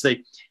guys.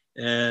 They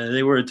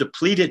were a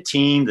depleted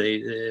team.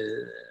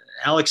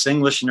 Alex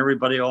English and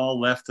everybody all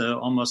left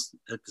almost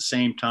at the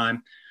same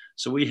time.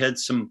 So we had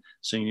some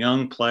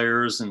young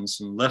players and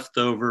some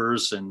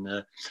leftovers,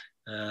 and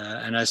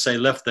I say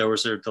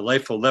leftovers, they're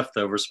delightful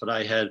leftovers, but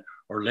I had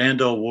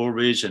Orlando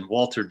Woolridge and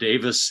Walter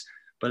Davis,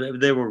 but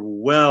they were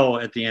well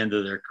at the end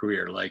of their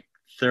career, like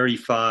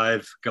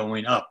 35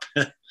 going up.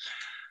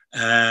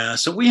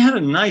 So we had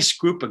a nice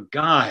group of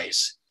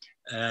guys.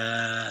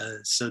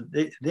 So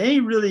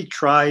they really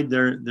tried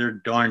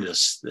their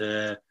darndest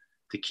to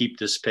keep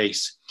this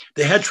pace.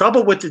 They had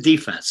trouble with the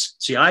defense.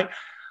 See, I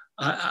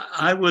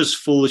was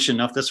foolish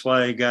enough. That's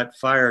why I got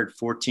fired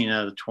 14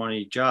 out of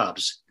 20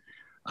 jobs.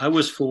 I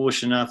was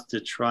foolish enough to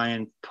try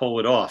and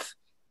pull it off.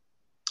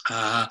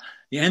 The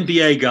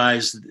NBA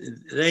guys,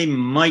 they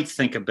might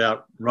think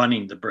about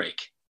running the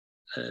break.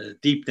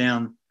 Deep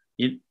down,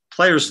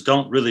 players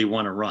don't really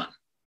want to run.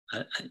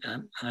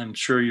 I'm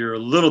sure you're a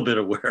little bit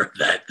aware of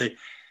that.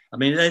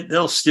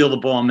 They'll steal the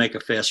ball and make a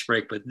fast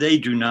break, but they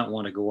do not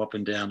want to go up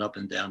and down, up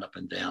and down, up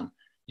and down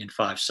in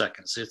 5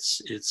 seconds.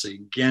 It's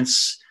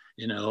against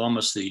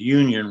almost the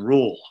union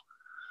rule.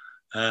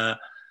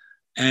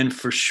 And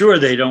for sure,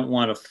 they don't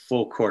want a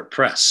full court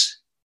press.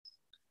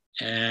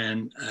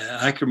 And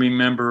I can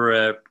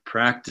remember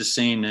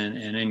practicing and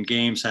in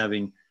games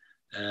having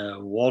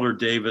Walter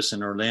Davis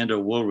and Orlando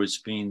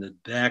Woolridge being the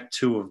back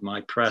two of my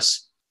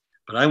press.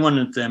 But I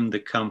wanted them to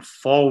come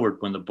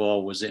forward when the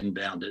ball was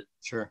inbounded.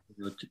 Sure.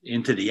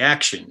 Into the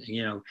action,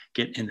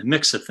 get in the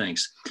mix of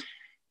things.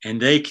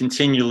 And they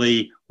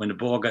continually, when the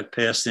ball got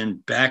passed in,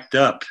 backed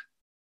up.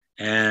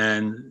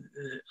 And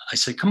I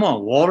said, come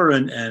on, Walter.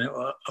 And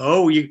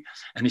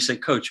he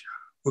said, Coach,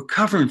 we're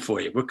covering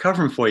for you. We're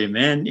covering for you,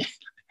 man.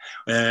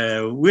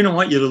 We don't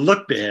want you to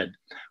look bad.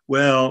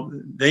 Well,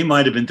 they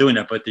might have been doing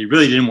that, but they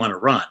really didn't want to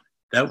run.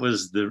 That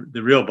was the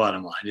real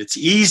bottom line. It's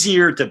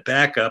easier to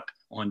back up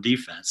on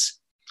defense.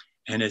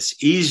 And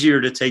it's easier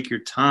to take your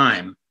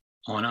time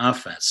on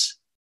offense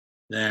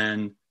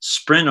than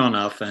sprint on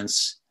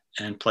offense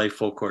and play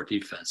full court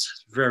defense.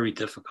 It's very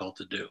difficult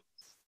to do.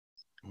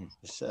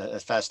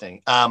 That's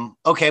fascinating.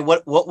 Okay,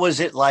 what was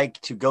it like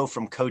to go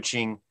from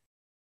coaching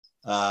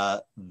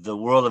the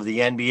world of the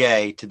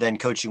NBA to then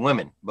coaching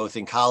women, both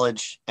in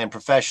college and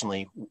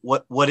professionally?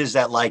 What is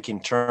that like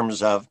in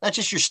terms of not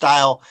just your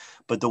style,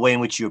 but the way in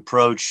which you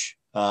approach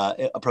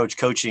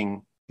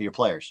coaching your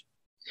players?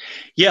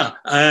 Yeah,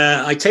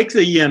 I take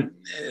the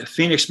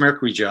Phoenix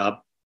Mercury job.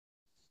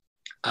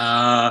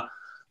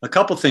 A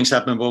couple things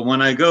happen, but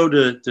when I go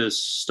to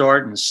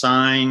start and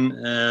sign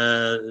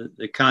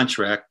the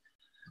contract,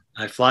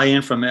 I fly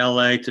in from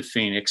LA to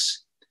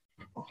Phoenix,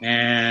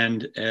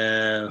 and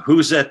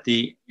who's at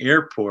the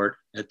airport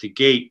at the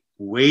gate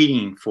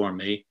waiting for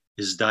me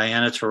is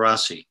Diana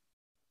Taurasi.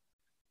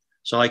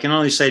 So I can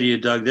only say to you,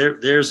 Doug,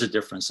 there's a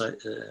difference.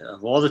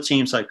 Of all the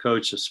teams I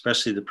coach,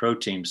 especially the pro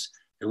teams,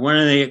 there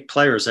weren't any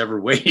players ever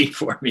waiting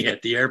for me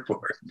at the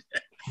airport.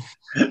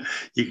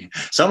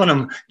 Some of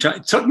them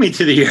took me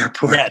to the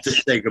airport to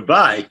say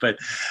goodbye. But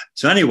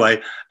so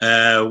anyway,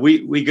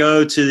 we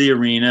go to the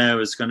arena. It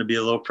was going to be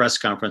a little press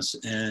conference.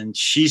 And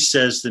she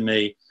says to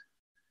me,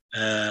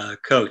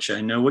 Coach, I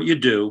know what you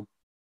do,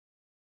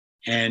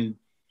 and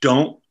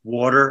don't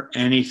water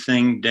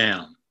anything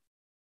down.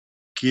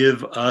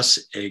 Give us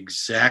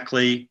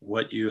exactly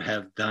what you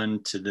have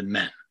done to the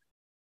men.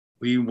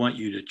 We want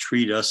you to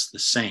treat us the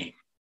same.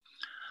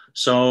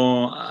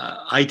 So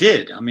I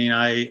did. I mean,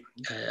 I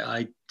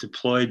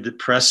deployed the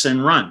press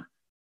and run,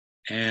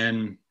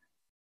 and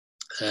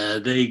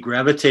they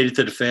gravitated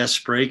to the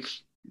fast break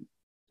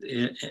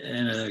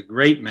in a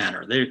great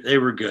manner. They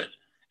were good,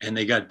 and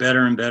they got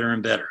better and better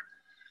and better.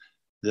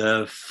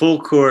 The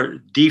full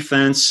court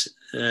defense,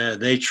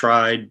 they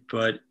tried,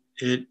 but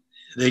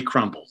they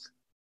crumbled.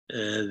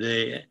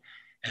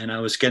 And I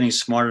was getting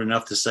smart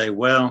enough to say,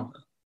 well,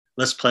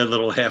 let's play a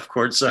little half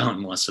court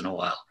zone once in a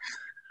while.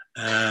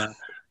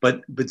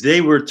 But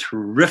they were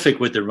terrific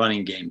with the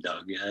running game,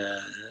 Doug.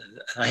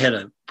 I had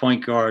a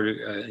point guard,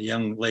 a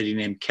young lady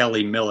named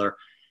Kelly Miller.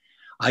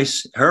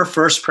 Her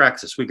first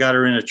practice, we got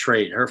her in a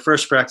trade. Her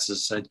first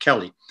practice said,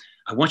 Kelly,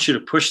 I want you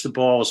to push the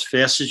ball as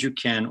fast as you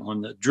can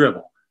on the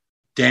dribble,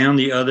 down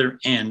the other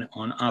end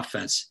on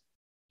offense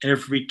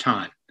every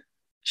time.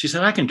 She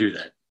said, I can do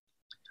that.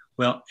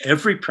 Well,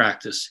 every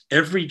practice,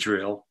 every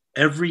drill,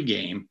 every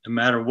game, no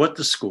matter what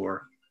the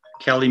score,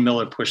 Kelly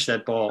Miller pushed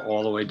that ball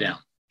all the way down.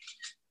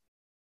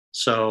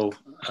 So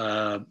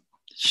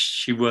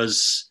she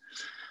was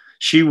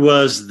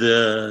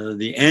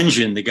the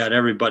engine that got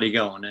everybody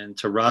going, and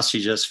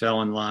Taurasi just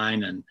fell in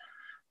line, and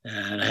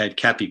I had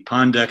Cappy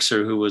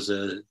Pondexter, who was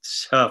a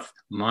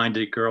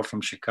tough-minded girl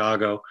from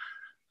Chicago,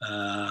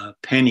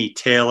 Penny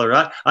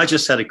Taylor. I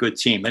just had a good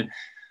team,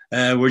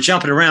 and we're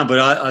jumping around. But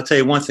I'll tell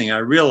you one thing: I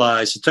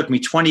realized it took me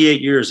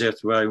 28 years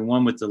after I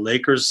won with the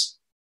Lakers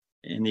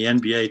in the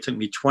NBA. It took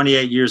me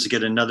 28 years to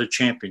get another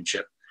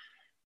championship,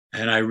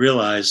 and I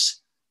realized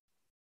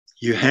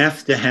you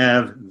have to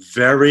have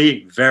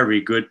very, very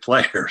good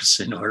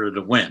players in order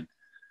to win.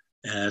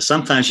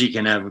 Sometimes you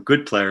can have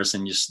good players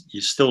and you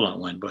still don't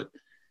win. But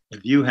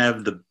if you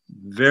have the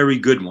very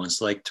good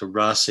ones like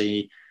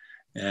Taurasi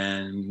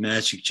and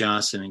Magic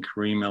Johnson and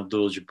Kareem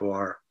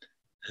Abdul-Jabbar,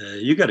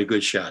 you got a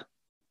good shot.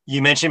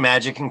 You mentioned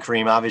Magic and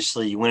Kareem.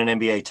 Obviously, you win an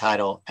NBA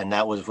title, and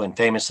that was when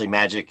famously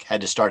Magic had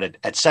to start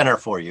at center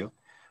for you,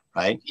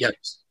 right?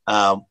 Yes.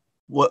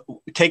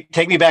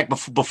 Take me back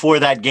before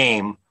that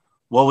game.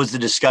 What was the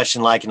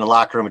discussion like in the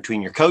locker room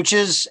between your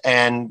coaches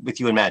and with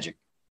you and Magic?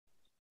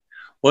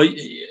 Well,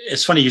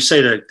 it's funny you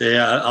say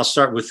that. I'll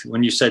start with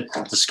when you said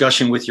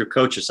discussion with your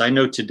coaches. I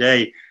know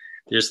today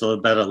there's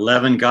about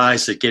 11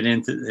 guys that get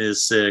into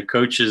this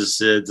coaches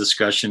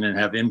discussion and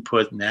have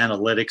input and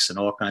analytics and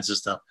all kinds of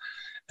stuff.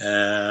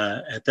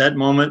 At that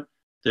moment,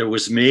 there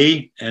was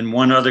me and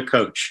one other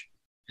coach.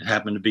 It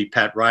happened to be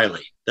Pat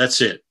Riley.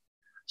 That's it.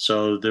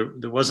 So there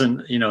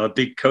wasn't, a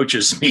big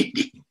coaches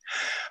meeting.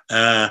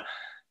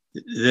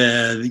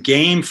 The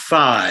game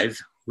 5,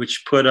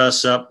 which put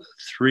us up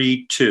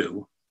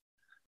 3-2,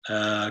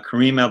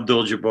 Kareem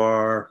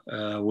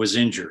Abdul-Jabbar was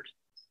injured.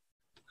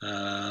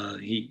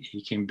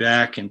 He came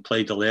back and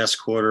played the last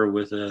quarter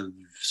with a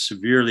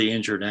severely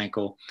injured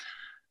ankle.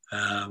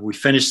 We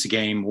finished the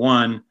game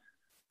 1,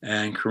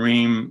 and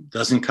Kareem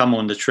doesn't come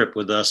on the trip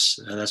with us.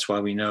 That's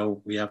why we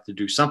know we have to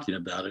do something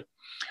about it.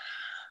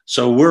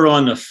 So we're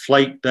on the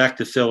flight back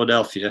to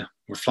Philadelphia.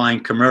 We're flying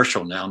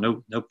commercial now,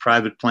 no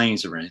private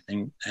planes or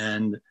anything.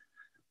 And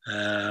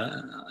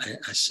I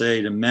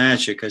say to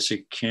Magic, I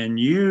said, could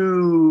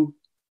you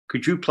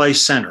play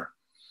center?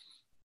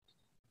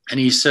 And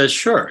he says,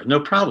 sure, no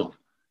problem.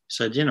 He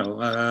said,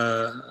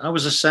 I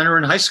was a center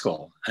in high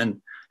school.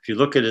 And if you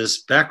look at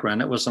his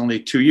background, that was only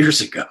 2 years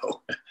ago.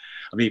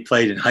 I mean, he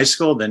played in high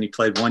school, then he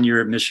played 1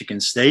 year at Michigan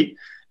State,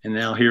 and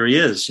now here he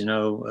is,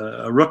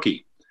 a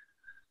rookie.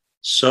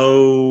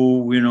 So,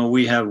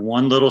 we have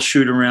one little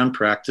shoot around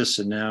practice,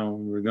 and now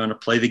we're going to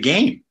play the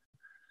game.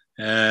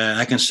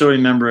 I can still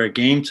remember at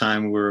game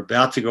time, we were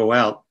about to go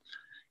out,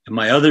 and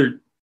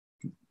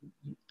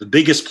the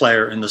biggest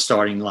player in the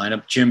starting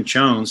lineup, Jim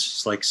Jones,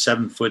 he's like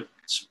 7 foot,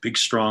 big,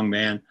 strong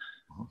man,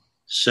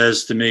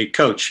 says to me,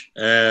 "Coach,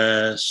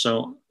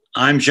 so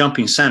I'm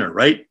jumping center,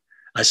 right?"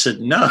 I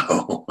said,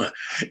 "No,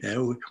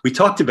 we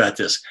talked about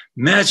this.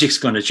 Magic's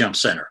going to jump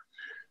center."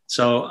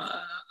 So,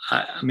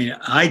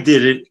 I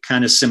did it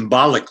kind of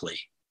symbolically,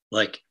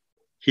 like,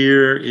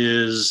 here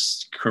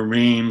is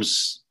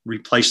Kareem's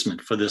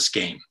replacement for this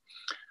game.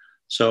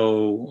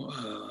 So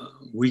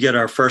we get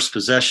our first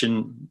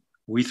possession.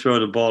 We throw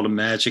the ball to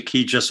Magic.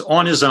 He just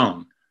on his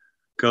own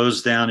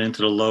goes down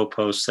into the low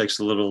post, takes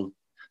a little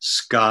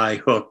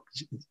sky hook,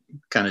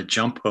 kind of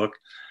jump hook.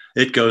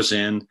 It goes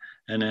in,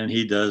 and then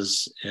he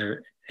does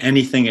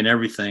anything and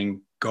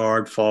everything,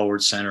 guard,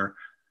 forward, center,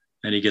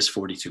 and he gets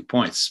 42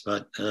 points.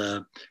 But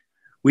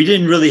we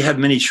didn't really have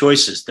many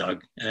choices,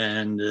 Doug.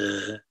 And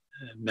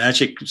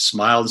Magic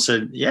smiled and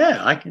said,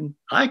 "Yeah, I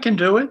can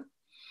do it."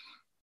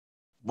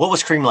 What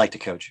was Kareem like to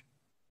coach?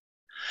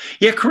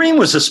 Yeah, Kareem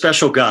was a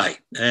special guy.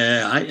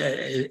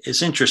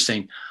 It's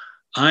interesting.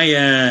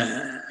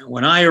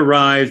 When I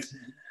arrived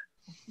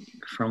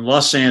from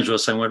Los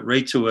Angeles, I went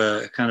right to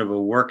a kind of a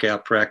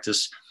workout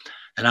practice,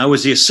 and I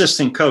was the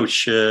assistant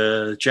coach.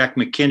 Jack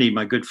McKinney,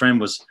 my good friend,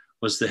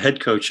 was the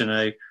head coach, and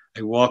I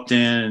walked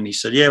in, and he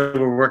said, "Yeah,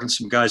 we're working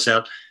some guys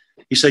out."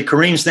 He said,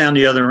 "Kareem's down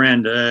the other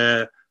end.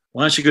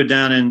 Why don't you go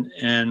down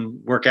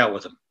and work out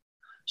with him?"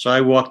 So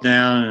I walked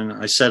down and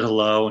I said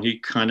hello, and he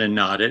kind of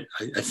nodded.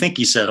 I think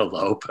he said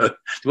hello, but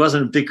it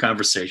wasn't a big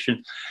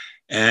conversation.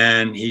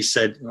 And he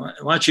said, "Why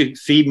don't you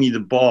feed me the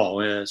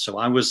ball?" So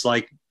I was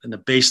like in the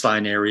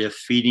baseline area,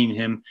 feeding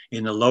him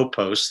in the low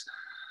post.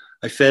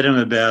 I fed him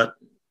about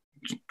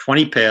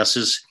 20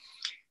 passes.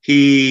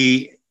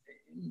 He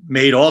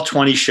made all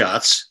 20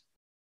 shots,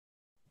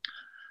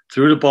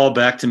 threw the ball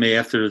back to me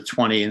after the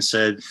 20 and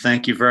said,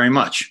 "Thank you very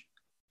much."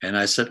 And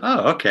I said,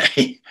 "Oh,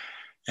 okay."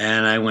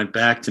 And I went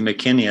back to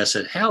McKinney. I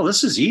said, "Hell,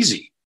 this is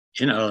easy.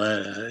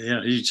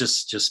 You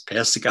just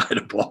pass the guy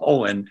the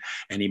ball and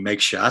he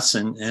makes shots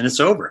and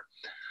it's over."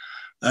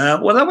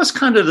 Well, that was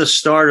kind of the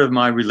start of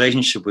my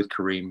relationship with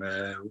Kareem.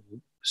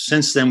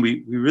 Since then,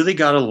 we really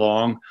got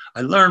along.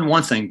 I learned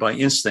one thing by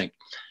instinct.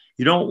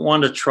 You don't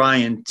want to try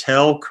and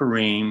tell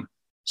Kareem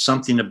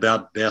something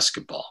about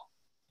basketball.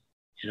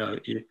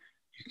 You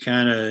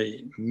kind of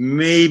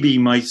maybe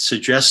might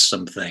suggest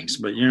some things,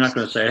 but you're not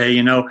going to say, "Hey,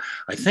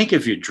 I think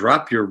if you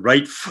drop your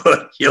right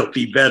foot, you'll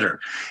be better."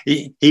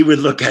 He would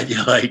look at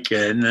you like,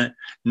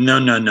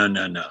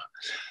 no.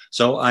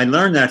 So I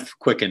learned that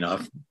quick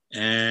enough,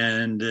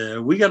 and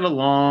we got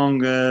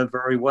along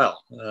very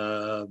well.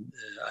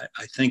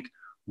 I think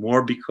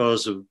more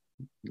because of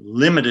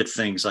limited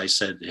things I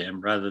said to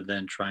him rather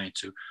than trying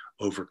to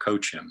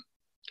overcoach him.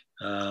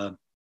 And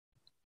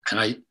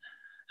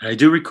I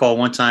do recall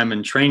one time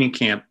in training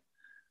camp,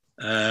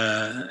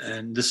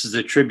 and this is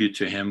a tribute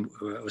to him.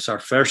 It was our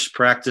first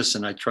practice,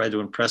 and I tried to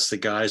impress the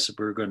guys that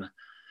we were going to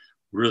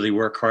really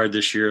work hard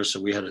this year.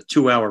 So we had a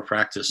 2-hour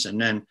practice. And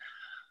then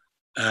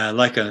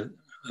like a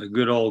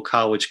good old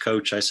college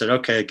coach, I said,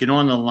 "Okay, get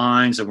on the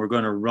lines, and we're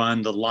going to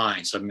run the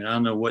lines." I mean, I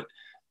don't know what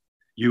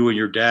you and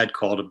your dad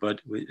called it, but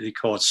they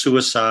call it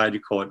suicide. You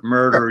call it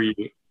murder.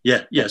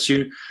 So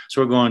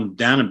we're going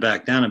down and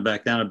back, down and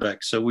back, down and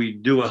back. So we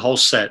do a whole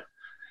set.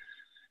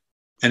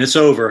 And it's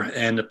over,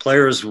 and the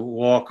players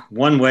walk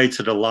one way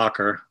to the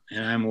locker,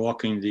 and I'm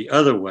walking the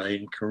other way.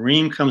 And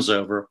Kareem comes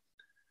over,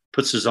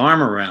 puts his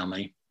arm around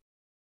me,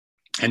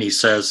 and he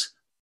says,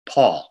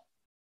 "Paul,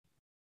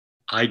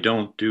 I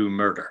don't do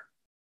murder."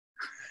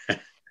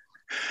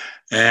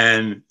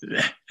 And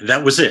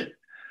that was it.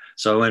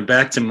 So I went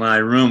back to my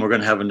room. We're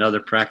going to have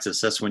another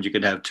practice. That's when you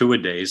could have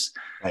 2-a-days.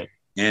 Right.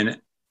 And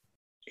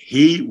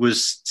he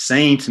was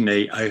saying to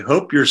me, "I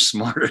hope you're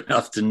smart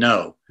enough to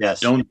know,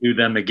 don't do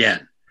them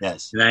again."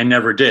 Yes. And I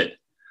never did.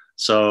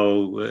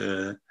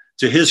 So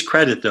to his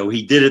credit, though,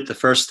 he did it the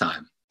first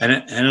time. And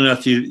I don't know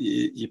if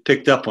you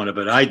picked up on it,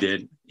 but I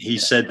did. He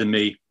said to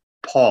me,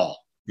 "Paul."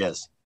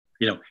 Yes.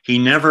 He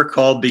never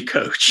called me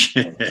coach.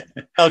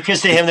 Oh,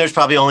 because to him, there's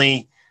probably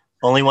only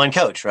one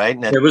coach, right?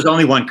 There was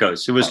only one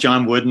coach. It was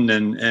John Wooden,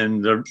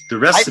 and the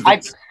rest of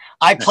it.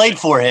 I played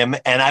for him,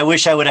 and I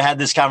wish I would have had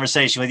this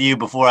conversation with you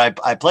before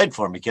I played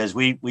for him, because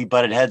we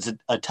butted heads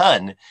a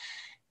ton.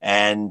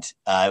 And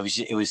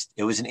it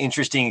was an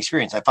interesting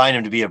experience. I find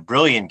him to be a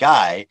brilliant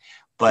guy,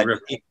 but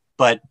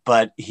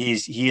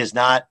he is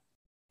not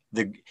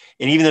and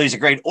even though he's a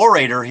great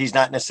orator, he's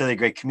not necessarily a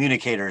great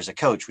communicator as a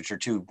coach, which are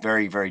two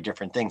very, very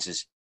different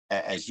things,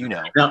 as you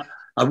know. Now,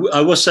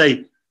 I will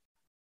say,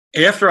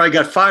 after I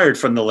got fired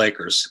from the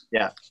Lakers,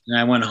 and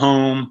I went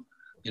home,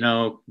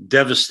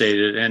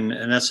 devastated,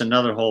 and that's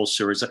another whole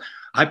series.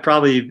 I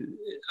probably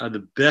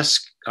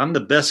I'm the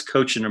best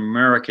coach in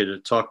America to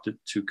talk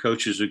to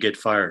coaches who get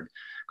fired,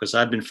 because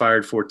I've been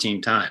fired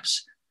 14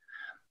 times.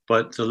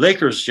 But the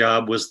Lakers'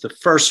 job was the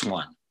first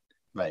one.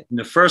 Right. And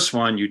the first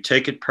one, you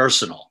take it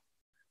personal.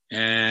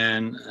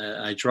 And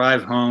I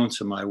drive home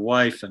to my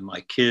wife and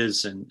my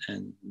kids, and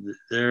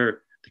the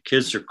The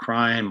kids are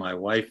crying. My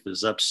wife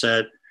is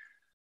upset.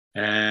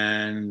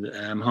 And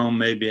I'm home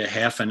maybe a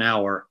half an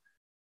hour,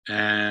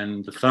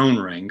 and the phone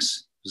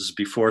rings. This is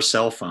before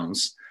cell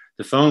phones.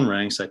 The phone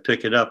rings. I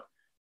pick it up,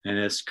 and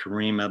it's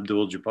Kareem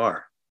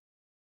Abdul-Jabbar,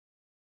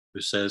 who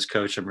says,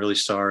 "Coach, I'm really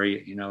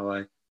sorry. You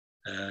know,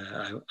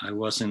 I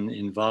wasn't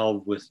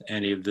involved with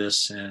any of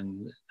this,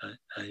 and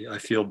I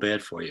feel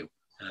bad for you."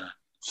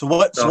 So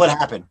what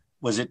happened?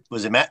 Was it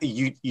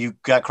you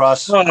got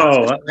cross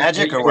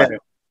Magic or what?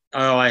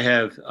 Oh, I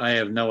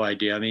have no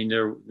idea. I mean,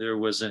 there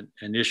was an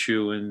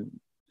issue in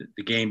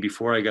the game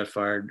before I got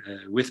fired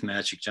with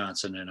Magic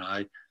Johnson and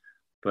I,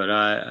 but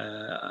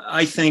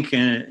I think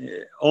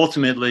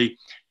ultimately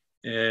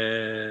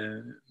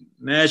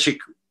Magic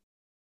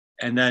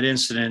and that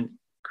incident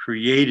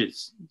created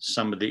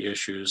some of the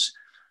issues,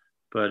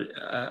 but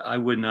I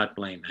would not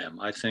blame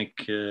him. I think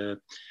the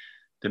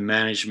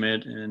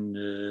management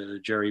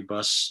and Jerry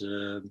Buss,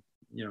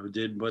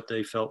 did what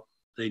they felt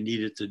they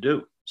needed to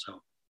do.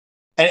 So.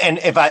 I'm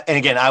at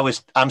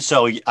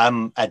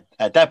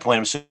that point,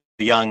 I'm so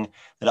young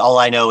that all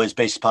I know is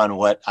based upon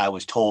what I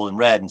was told and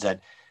read, and that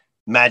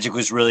Magic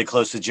was really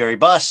close to Jerry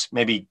Buss,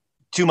 maybe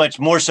too much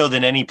more so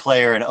than any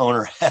player and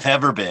owner have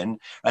ever been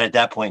right at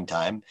that point in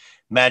time.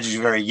 Magic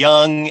was very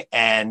young,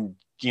 and,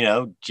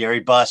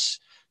 Jerry Buss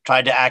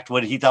tried to act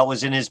what he thought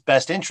was in his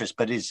best interest,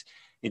 but it's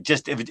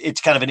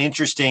kind of an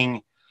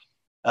interesting,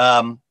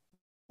 I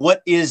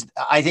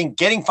think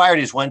getting fired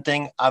is one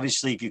thing.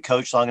 Obviously, if you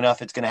coach long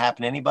enough, it's going to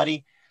happen to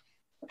anybody.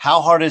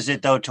 How hard is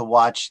it, though, to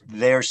watch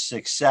their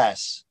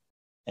success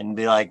and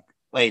be like,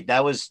 wait,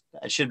 that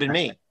should have been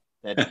me.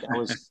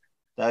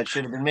 That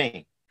should have been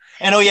me.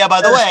 And,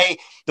 by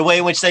the way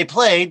in which they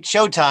played,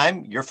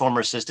 Showtime, your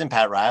former assistant,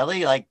 Pat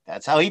Riley,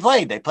 that's how he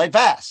played. They played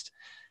fast.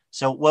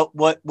 So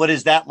what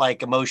is that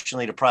like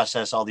emotionally to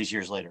process all these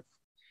years later?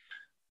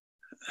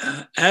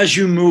 As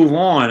you move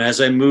on, as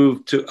I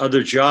moved to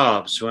other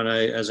jobs,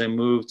 as I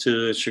moved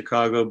to the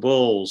Chicago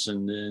Bulls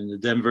and the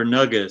Denver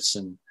Nuggets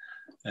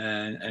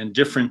and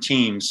different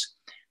teams,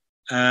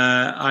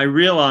 I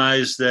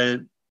realized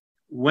that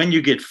when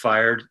you get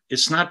fired,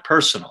 it's not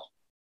personal.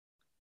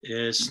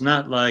 It's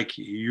not like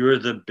you're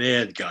the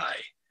bad guy.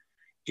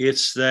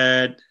 It's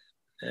that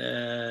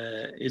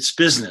it's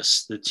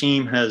business. The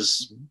team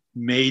has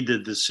made the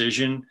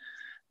decision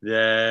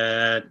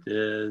that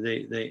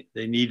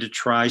they need to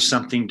try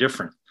something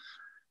different,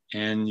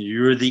 and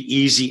you're the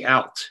easy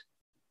out.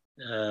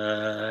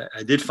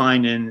 I did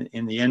find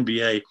in the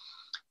NBA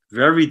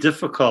very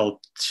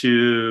difficult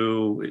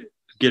to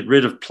get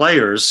rid of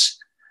players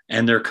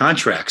and their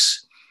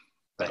contracts.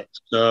 Right.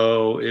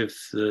 So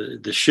if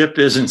the ship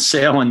isn't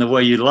sailing the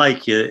way you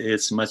like,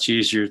 it's much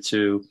easier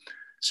to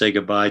say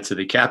goodbye to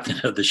the captain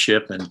of the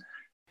ship. And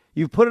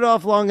you've put it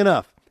off long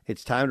enough.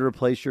 It's time to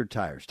replace your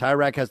tires. Tire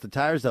Rack has the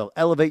tires that'll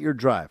elevate your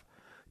drive.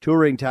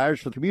 Touring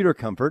tires for commuter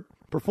comfort,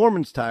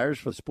 performance tires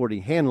for sporty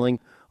handling,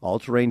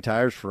 all-terrain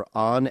tires for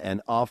on-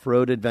 and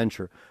off-road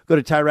adventure. Go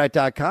to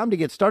TireRack.com to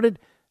get started.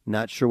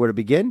 Not sure where to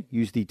begin?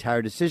 Use the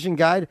Tire Decision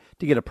Guide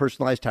to get a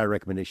personalized tire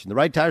recommendation. The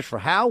right tires for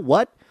how,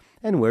 what,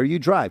 and where you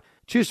drive.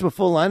 Choose from a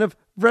full line of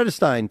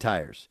Vredestein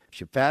tires.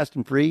 Ship fast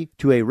and free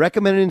to a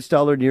recommended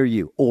installer near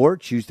you, or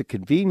choose the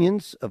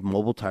convenience of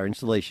mobile tire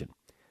installation.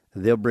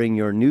 They'll bring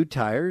your new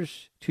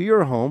tires to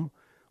your home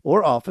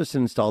or office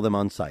and install them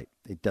on site.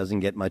 It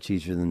doesn't get much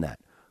easier than that.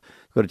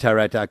 Go to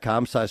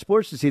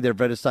TireRack.com/sports to see their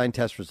Vredestein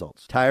test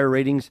results, tire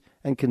ratings,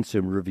 and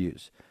consumer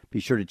reviews. Be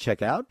sure to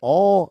check out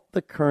all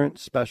the current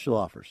special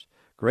offers.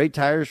 Great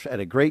tires at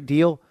a great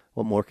deal.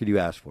 What more could you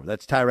ask for?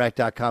 That's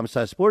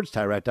TireRack.com/sports,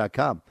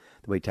 TireRack.com,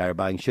 the way tire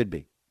buying should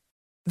be.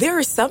 There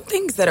are some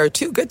things that are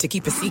too good to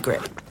keep a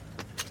secret.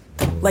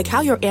 Like how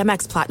your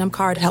Amex Platinum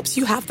card helps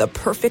you have the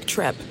perfect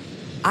trip.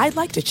 I'd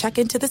like to check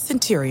into the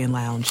Centurion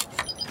Lounge.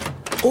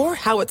 Or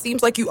how it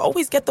seems like you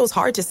always get those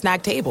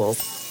hard-to-snag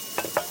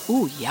tables.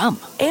 Ooh, yum.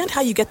 And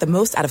how you get the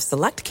most out of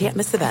select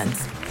can't-miss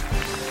events.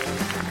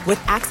 With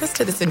access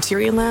to the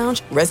Centurion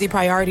Lounge, Resi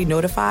Priority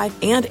Notified,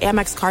 and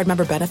Amex card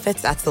member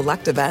benefits at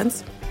select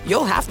events,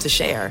 you'll have to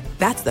share.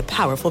 That's the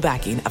powerful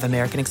backing of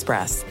American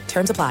Express.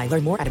 Terms apply.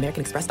 Learn more at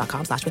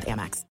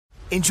americanexpress.com/withAmex.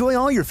 Enjoy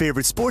all your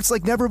favorite sports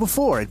like never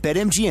before at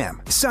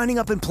BetMGM. Signing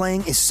up and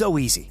playing is so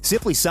easy.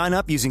 Simply sign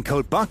up using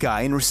code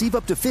Buckeye and receive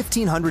up to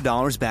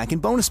 $1,500 back in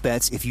bonus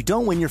bets if you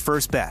don't win your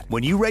first bet.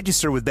 When you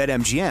register with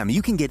BetMGM,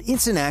 you can get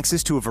instant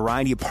access to a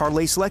variety of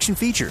parlay selection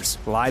features,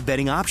 live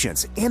betting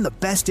options, and the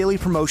best daily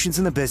promotions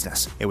in the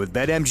business. And with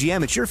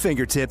BetMGM at your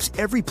fingertips,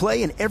 every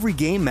play and every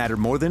game matter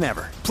more than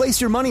ever.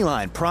 Place your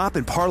moneyline, prop,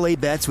 and parlay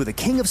bets with the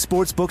king of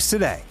sportsbooks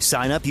today.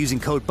 Sign up using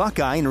code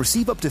Buckeye and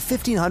receive up to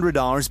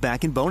 $1,500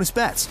 back in bonus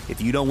bets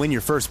if you don't win your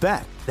first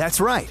bet.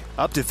 That's right,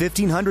 up to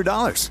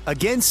 $1,500.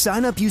 Again,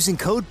 sign up using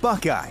code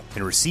Buckeye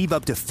and receive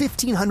up to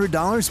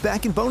 $1,500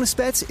 back in bonus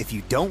bets if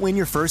you don't win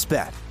your first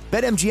bet.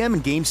 BetMGM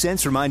and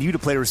GameSense remind you to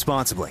play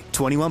responsibly.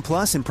 21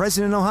 plus and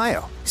present in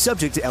Ohio.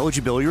 Subject to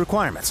eligibility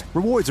requirements.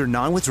 Rewards are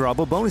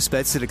non-withdrawable bonus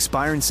bets that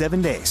expire in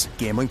 7 days.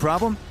 Gambling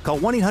problem? Call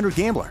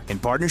 1-800-GAMBLER in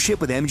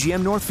partnership with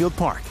MGM Northfield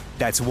Park.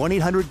 That's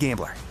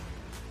 1-800-GAMBLER.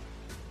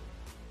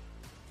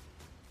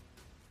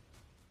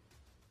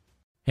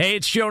 Hey,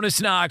 it's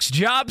Jonas Knox.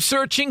 Job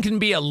searching can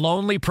be a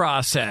lonely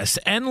process.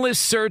 Endless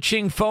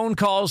searching, phone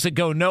calls that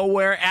go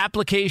nowhere,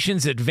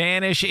 applications that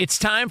vanish. It's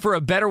time for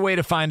a better way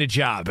to find a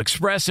job.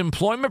 Express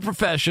Employment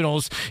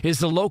Professionals is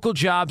the local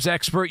jobs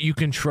expert you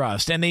can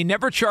trust, and they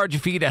never charge a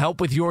fee to help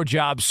with your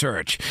job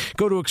search.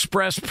 Go to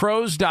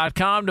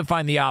expresspros.com to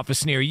find the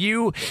office near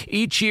you.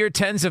 Each year,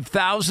 tens of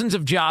thousands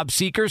of job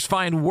seekers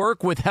find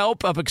work with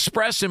help of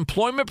Express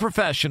Employment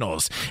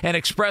Professionals, and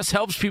Express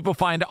helps people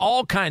find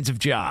all kinds of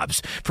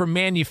jobs, from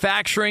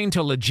manufacturing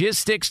to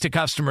logistics to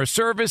customer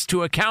service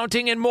to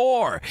accounting and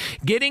more.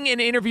 Getting an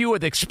interview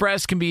with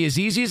Express can be as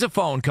easy as a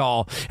phone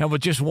call, and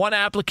with just one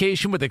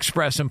application with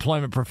Express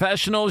Employment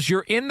Professionals,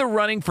 you're in the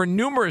running for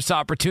numerous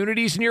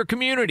opportunities in your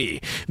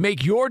community.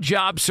 Make your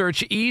job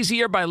search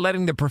easier by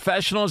letting the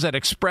professionals at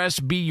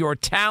Express be your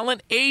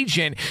talent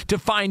agent to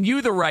find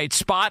you the right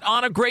spot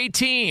on a great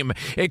team.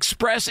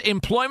 Express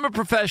Employment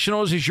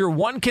Professionals is your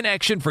one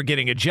connection for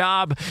getting a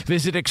job.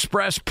 Visit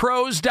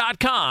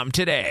expresspros.com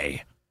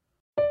today.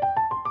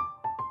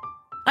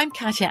 I'm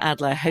Katya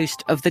Adler,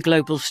 host of The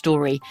Global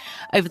Story.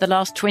 Over the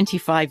last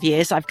 25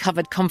 years, I've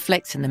covered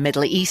conflicts in the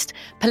Middle East,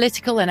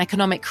 political and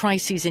economic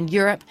crises in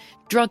Europe,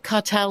 drug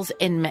cartels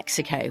in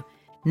Mexico.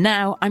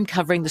 Now I'm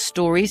covering the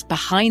stories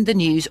behind the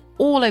news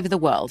all over the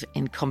world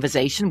in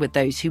conversation with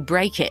those who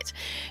break it.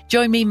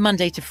 Join me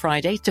Monday to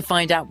Friday to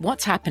find out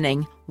what's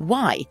happening,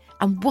 why,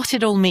 and what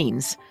it all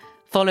means.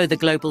 Follow The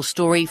Global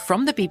Story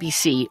from the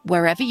BBC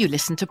wherever you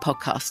listen to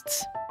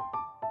podcasts.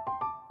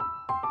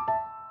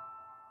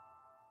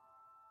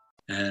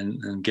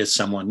 And get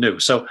someone new.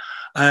 So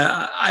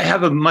I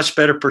have a much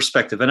better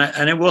perspective. And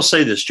I will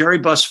say this, Jerry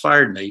Buss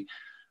fired me,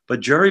 but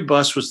Jerry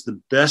Buss was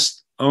the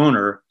best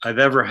owner I've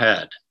ever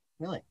had.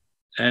 Really?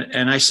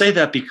 And I say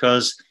that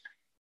because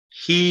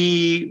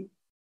he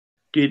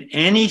did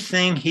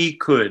anything he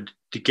could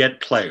to get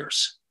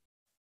players.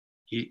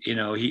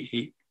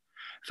 In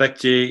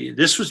fact,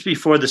 this was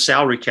before the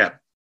salary cap.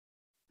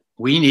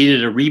 We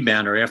needed a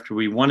rebounder after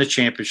we won a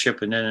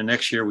championship, and then the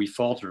next year we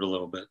faltered a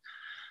little bit.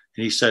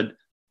 And he said,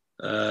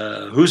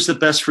 who's the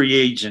best free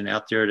agent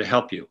out there to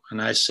help you? And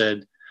I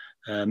said,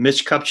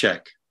 Mitch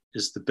Kupchak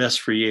is the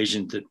best free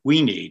agent that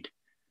we need.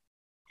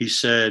 He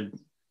said,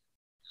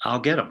 I'll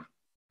get him.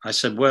 I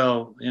said,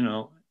 well,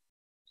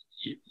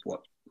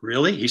 what,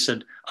 really? He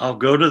said, I'll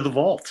go to the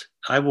vault.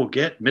 I will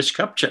get Mitch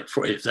Kupchak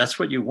for you. If that's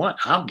what you want,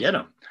 I'll get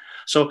him.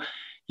 So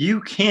you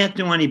can't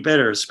do any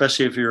better,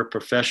 especially if you're a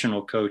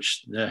professional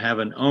coach, than have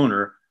an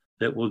owner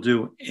that will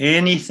do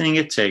anything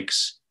it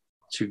takes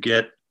to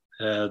get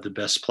the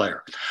best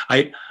player.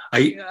 I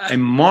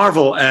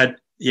marvel at,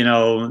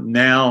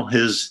 now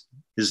his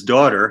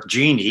daughter,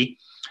 Jeannie,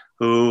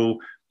 who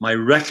my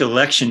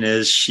recollection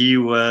is she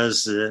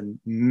was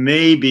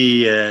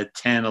maybe a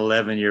 10,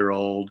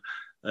 11-year-old,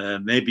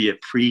 maybe a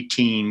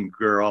preteen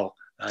girl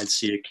I'd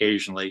see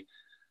occasionally.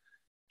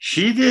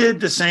 She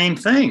did the same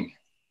thing.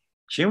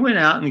 She went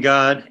out and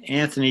got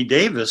Anthony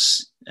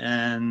Davis,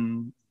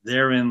 and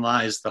therein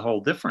lies the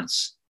whole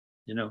difference.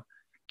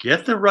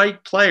 Get the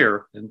right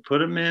player and put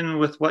them in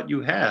with what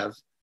you have.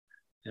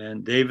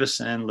 And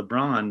Davis and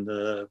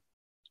LeBron,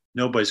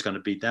 nobody's going to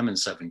beat them in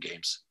 7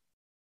 games.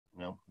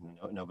 No,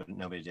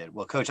 nobody did.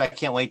 Well, Coach, I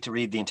can't wait to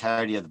read the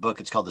entirety of the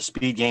book. It's called The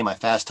Speed Game, My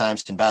Fast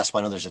Times in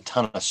Basketball. I know there's a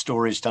ton of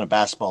stories, a ton of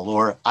basketball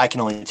lore. I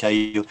can only tell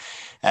you,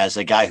 as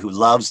a guy who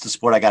loves the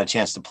sport, I got a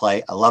chance to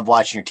play. I love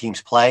watching your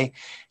teams play,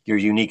 your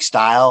unique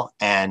style.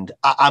 And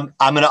I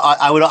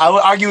would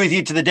argue with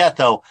you to the death,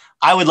 though.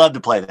 I would love to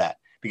play that,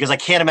 because I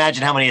can't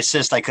imagine how many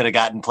assists I could have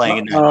gotten playing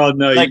in there. Oh,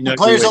 no. The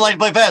players don't like to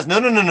play fast. No.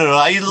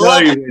 I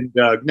love it.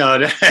 Doug.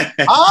 No.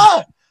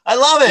 I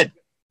love it.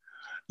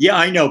 Yeah,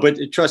 I know. But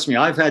trust me,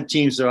 I've had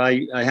teams that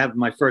I have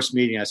my first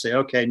meeting. I say,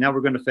 okay, now we're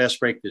going to fast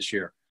break this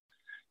year.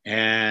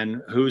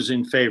 And who's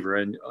in favor?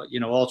 And,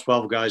 all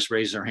 12 guys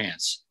raise their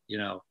hands,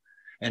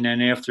 And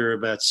then after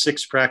about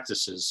 6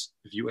 practices,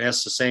 if you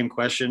ask the same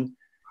question,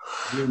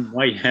 you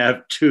might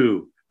have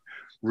 2.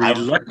 I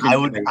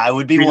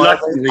would be one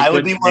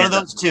of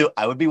those two.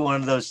 I would be one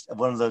of those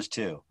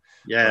two.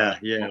 Yeah.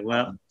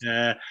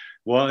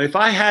 Well, if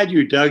I had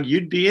you, Doug,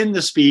 you'd be in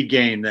the speed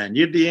game. Then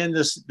you'd be in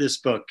this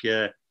book.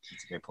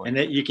 That's a great point. And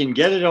that you can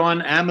get it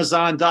on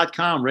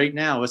Amazon.com right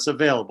now. It's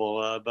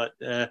available. But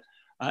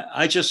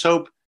I just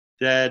hope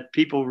that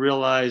people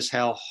realize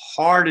how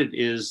hard it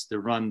is to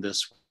run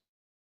this.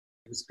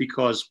 It's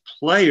because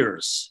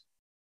players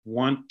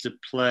want to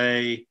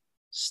play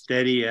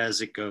steady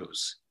as it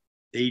goes.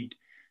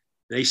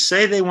 They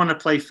say they want to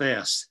play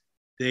fast.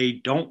 They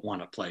don't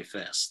want to play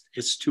fast.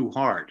 It's too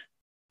hard.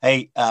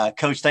 Hey,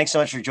 Coach, thanks so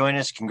much for joining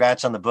us.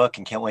 Congrats on the book,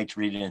 and can't wait to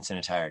read it in its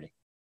entirety.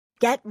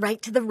 Get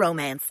right to the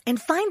romance and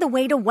find the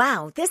way to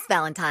wow this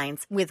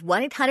Valentine's with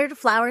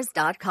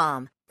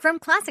 1-800-Flowers.com. From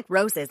classic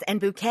roses and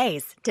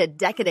bouquets to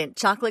decadent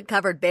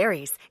chocolate-covered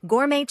berries,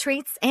 gourmet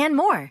treats, and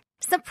more.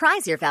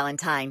 Surprise your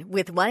Valentine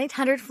with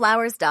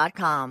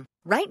 1-800-Flowers.com.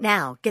 Right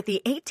now, get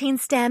the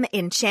 18-stem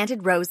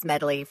Enchanted Rose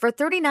Medley for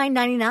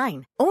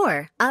 $39.99.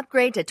 Or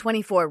upgrade to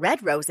 24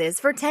 red roses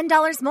for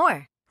 $10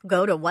 more.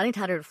 Go to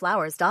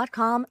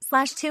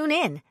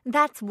 1-800-Flowers.com/tune-in.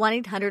 That's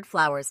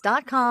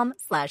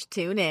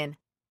 1-800-Flowers.com/tune-in.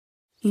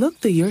 Look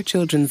through your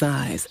children's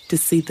eyes to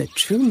see the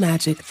true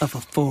magic of a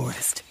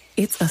forest.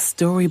 It's a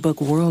storybook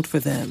world for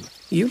them.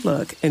 You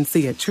look and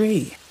see a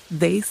tree.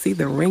 They see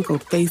the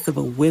wrinkled face of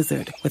a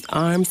wizard with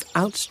arms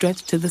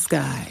outstretched to the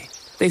sky.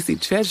 They see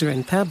treasure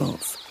in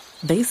pebbles.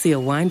 They see a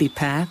windy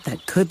path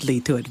that could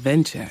lead to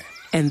adventure.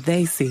 And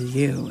they see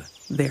you,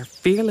 their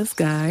fearless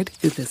guide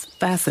through this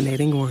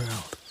fascinating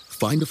world.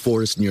 Find a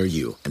forest near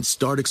you and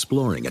start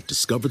exploring at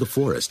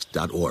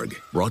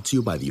discovertheforest.org. Brought to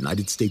you by the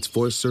United States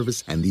Forest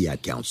Service and the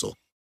Ad Council.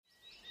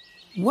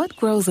 What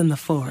grows in the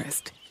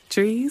forest?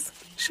 Trees?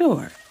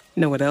 Sure.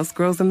 Know what else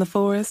grows in the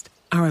forest?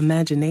 Our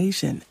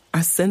imagination,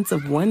 our sense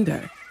of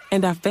wonder,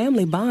 and our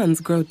family bonds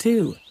grow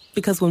too.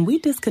 Because when we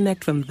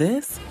disconnect from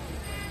this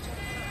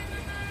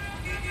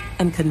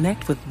and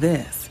connect with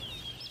this,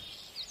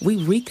 we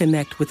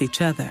reconnect with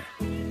each other.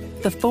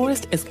 The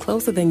forest is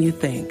closer than you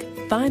think.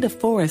 Find a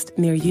forest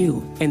near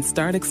you and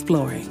start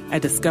exploring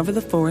at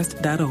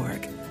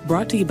discovertheforest.org.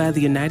 Brought to you by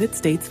the United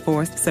States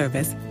Forest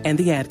Service and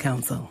the Ad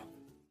Council.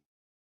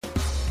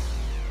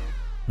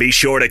 Be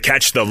sure to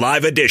catch the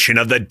live edition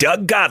of the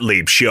Doug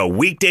Gottlieb Show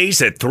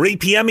weekdays at 3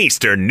 p.m.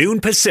 Eastern,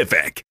 noon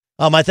Pacific.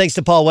 My thanks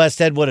to Paul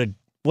Westhead. What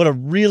a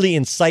really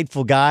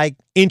insightful guy.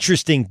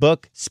 Interesting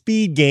book.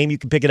 Speed Game. You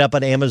can pick it up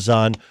on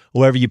Amazon,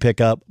 wherever you pick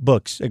up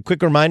books. A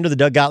quick reminder, the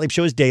Doug Gottlieb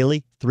Show is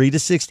daily, 3 to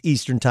 6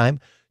 Eastern Time,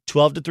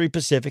 12 to 3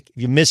 Pacific.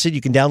 If you miss it, you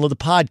can download the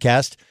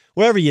podcast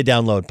wherever you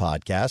download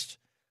podcasts.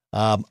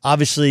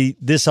 Obviously,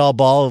 this all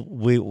ball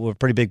we're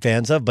pretty big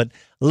fans of, but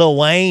Lil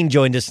Wayne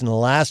joined us in the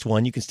last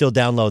one. You can still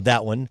download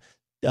that one.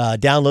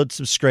 Download,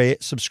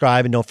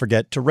 subscribe, and don't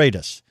forget to rate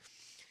us.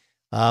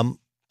 I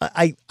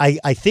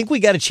think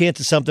we got a chance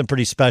at something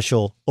pretty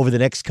special over the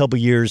next couple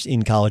years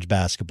in college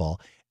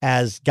basketball,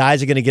 as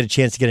guys are going to get a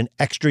chance to get an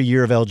extra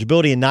year of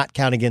eligibility and not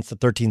count against the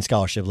 13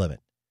 scholarship limit.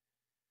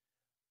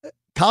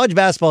 College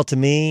basketball, to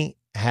me,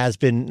 has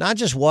been not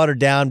just watered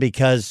down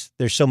because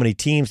there's so many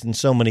teams and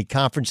so many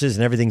conferences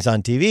and everything's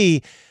on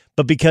TV,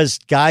 but because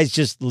guys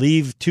just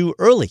leave too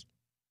early.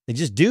 They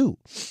just do.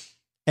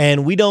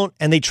 And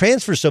they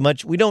transfer so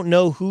much, we don't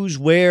know who's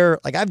where.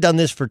 Like, I've done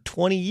this for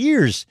 20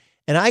 years,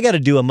 and I got to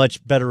do a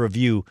much better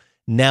review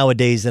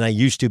nowadays than I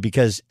used to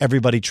because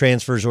everybody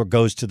transfers or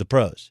goes to the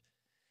pros.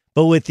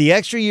 But with the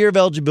extra year of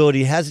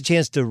eligibility, it has a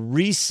chance to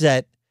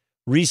reset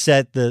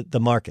the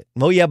market.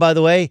 Oh, yeah, by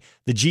the way,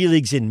 the G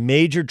League's in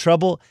major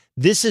trouble.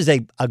 This is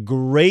a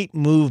great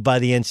move by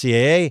the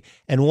NCAA,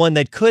 and one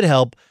that could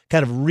help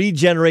kind of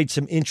regenerate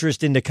some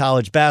interest into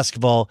college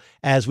basketball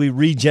as we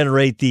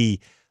regenerate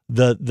the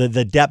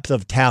depth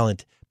of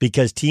talent,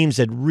 because teams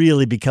had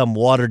really become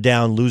watered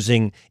down,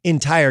 losing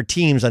entire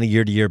teams on a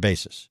year-to-year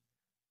basis.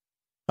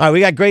 All right, we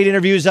got great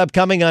interviews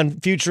upcoming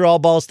on future All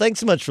Balls. Thanks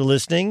so much for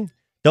listening.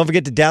 Don't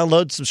forget to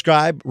download,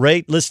 subscribe,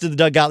 rate, listen to the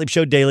Doug Gottlieb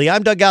Show daily.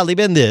 I'm Doug Gottlieb,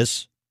 and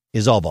this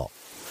is All Ball.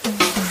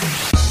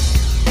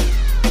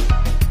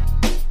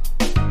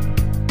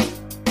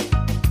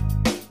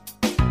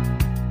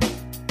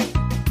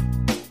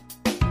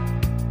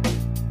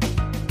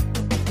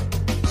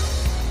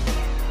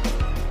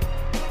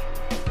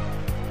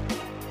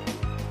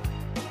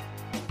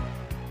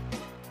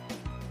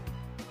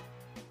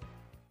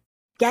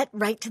 Get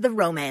right to the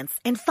romance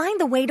and find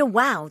the way to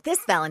wow this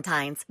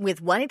Valentine's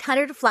with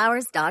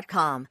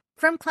 1-800-Flowers.com.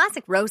 From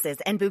classic roses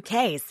and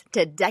bouquets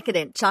to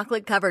decadent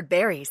chocolate-covered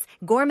berries,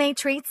 gourmet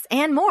treats,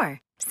 and more.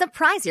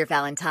 Surprise your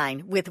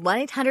Valentine with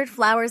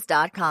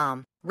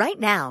 1-800-Flowers.com. Right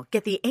now,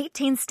 get the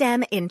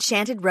 18-stem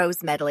Enchanted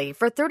Rose Medley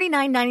for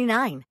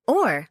 $39.99.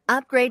 Or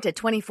upgrade to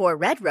 24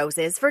 red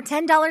roses for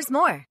 $10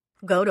 more.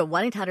 Go to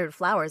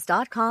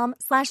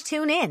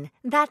 1-800-Flowers.com/tune-in.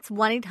 That's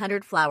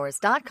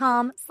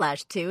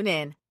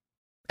 1-800-Flowers.com/tune-in.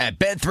 At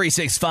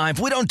Bet365,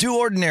 we don't do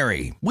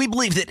ordinary. We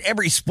believe that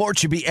every sport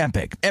should be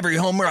epic. Every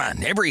home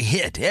run, every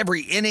hit,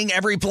 every inning,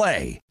 every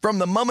play. From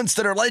the moments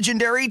that are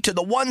legendary to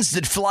the ones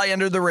that fly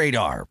under the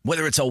radar.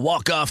 Whether it's a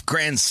walk-off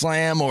grand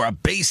slam or a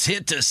base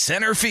hit to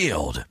center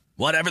field.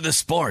 Whatever the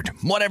sport,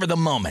 whatever the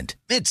moment.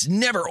 It's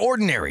never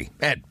ordinary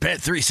at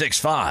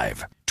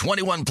Bet365.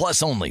 21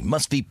 plus only.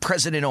 Must be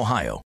present in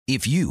Ohio.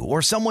 If you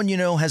or someone you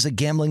know has a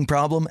gambling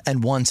problem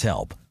and wants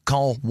help,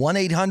 call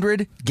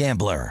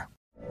 1-800-GAMBLER.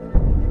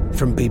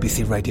 From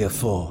BBC Radio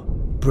 4,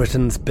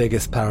 Britain's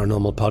biggest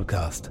paranormal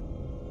podcast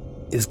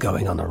is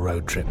going on a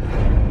road trip.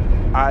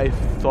 I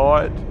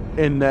thought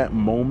in that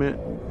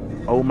moment,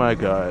 oh my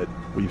God,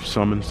 we've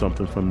summoned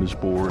something from this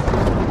board.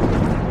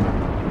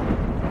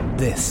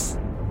 This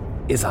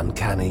is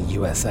Uncanny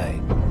USA.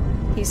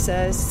 He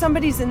says,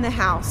 somebody's in the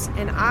house,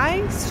 and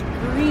I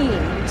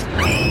screamed.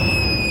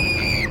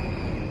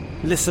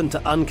 Listen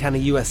to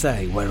Uncanny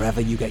USA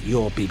wherever you get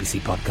your BBC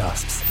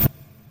podcasts,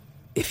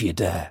 if you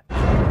dare.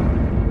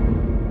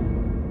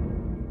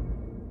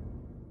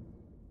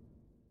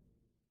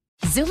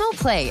 Xumo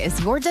Play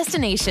is your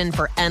destination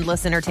for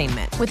endless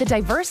entertainment. With a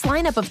diverse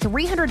lineup of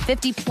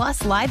 350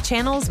 plus live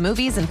channels,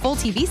 movies, and full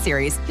TV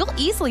series, you'll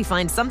easily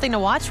find something to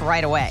watch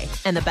right away.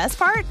 And the best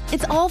part?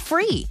 It's all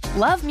free.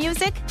 Love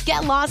music?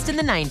 Get lost in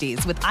the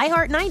 90s with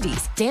iHeart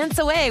 90s. Dance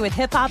away with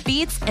hip-hop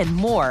beats and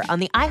more on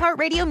the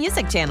iHeartRadio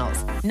music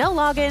channels. No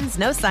logins,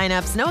 no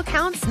signups, no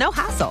accounts, no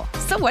hassle.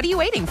 So what are you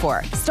waiting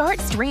for? Start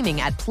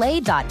streaming at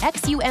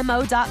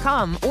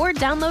play.xumo.com or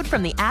download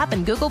from the app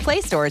and Google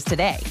Play stores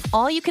today.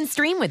 All you can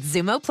stream with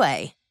Xumo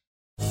Play.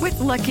 With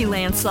Lucky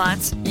Land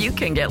Slots, you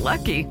can get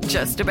lucky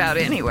just about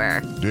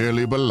anywhere.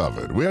 Dearly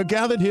beloved, we are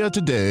gathered here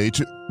today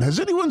to... Has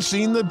anyone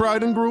seen the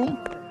bride and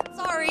groom?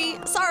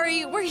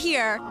 Sorry, we're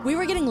here. We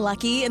were getting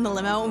lucky in the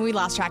limo and we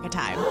lost track of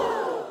time.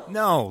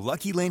 No,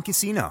 Lucky Land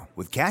Casino,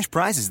 with cash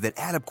prizes that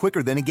add up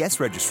quicker than a guest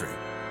registry.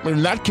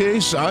 In that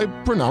case, I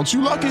pronounce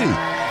you lucky.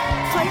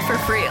 Play for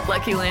free at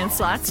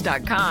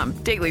LuckyLandSlots.com.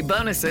 Daily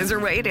bonuses are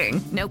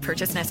waiting. No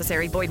purchase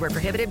necessary. Void where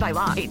prohibited by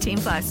law.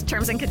 18+.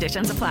 Terms and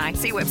conditions apply.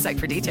 See website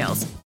for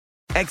details.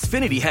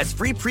 Xfinity has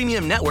free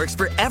premium networks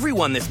for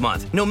everyone this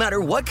month, no matter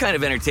what kind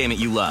of entertainment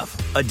you love.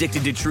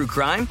 Addicted to true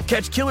crime?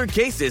 Catch killer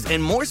cases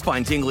and more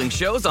spine-tingling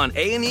shows on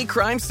A&E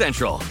Crime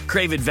Central.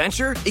 Crave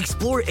adventure?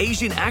 Explore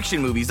Asian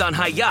action movies on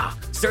Hi-Ya.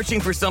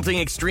 Searching for something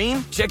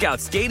extreme? Check out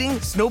skating,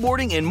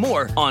 snowboarding, and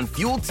more on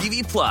Fuel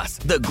TV Plus,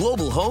 the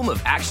global home of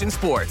action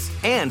sports.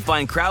 And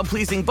find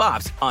crowd-pleasing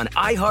bops on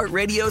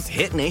iHeartRadio's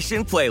Hit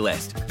Nation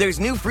playlist. There's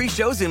new free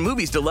shows and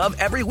movies to love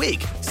every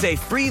week. Say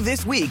free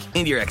this week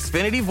in your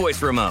Xfinity voice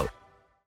remote.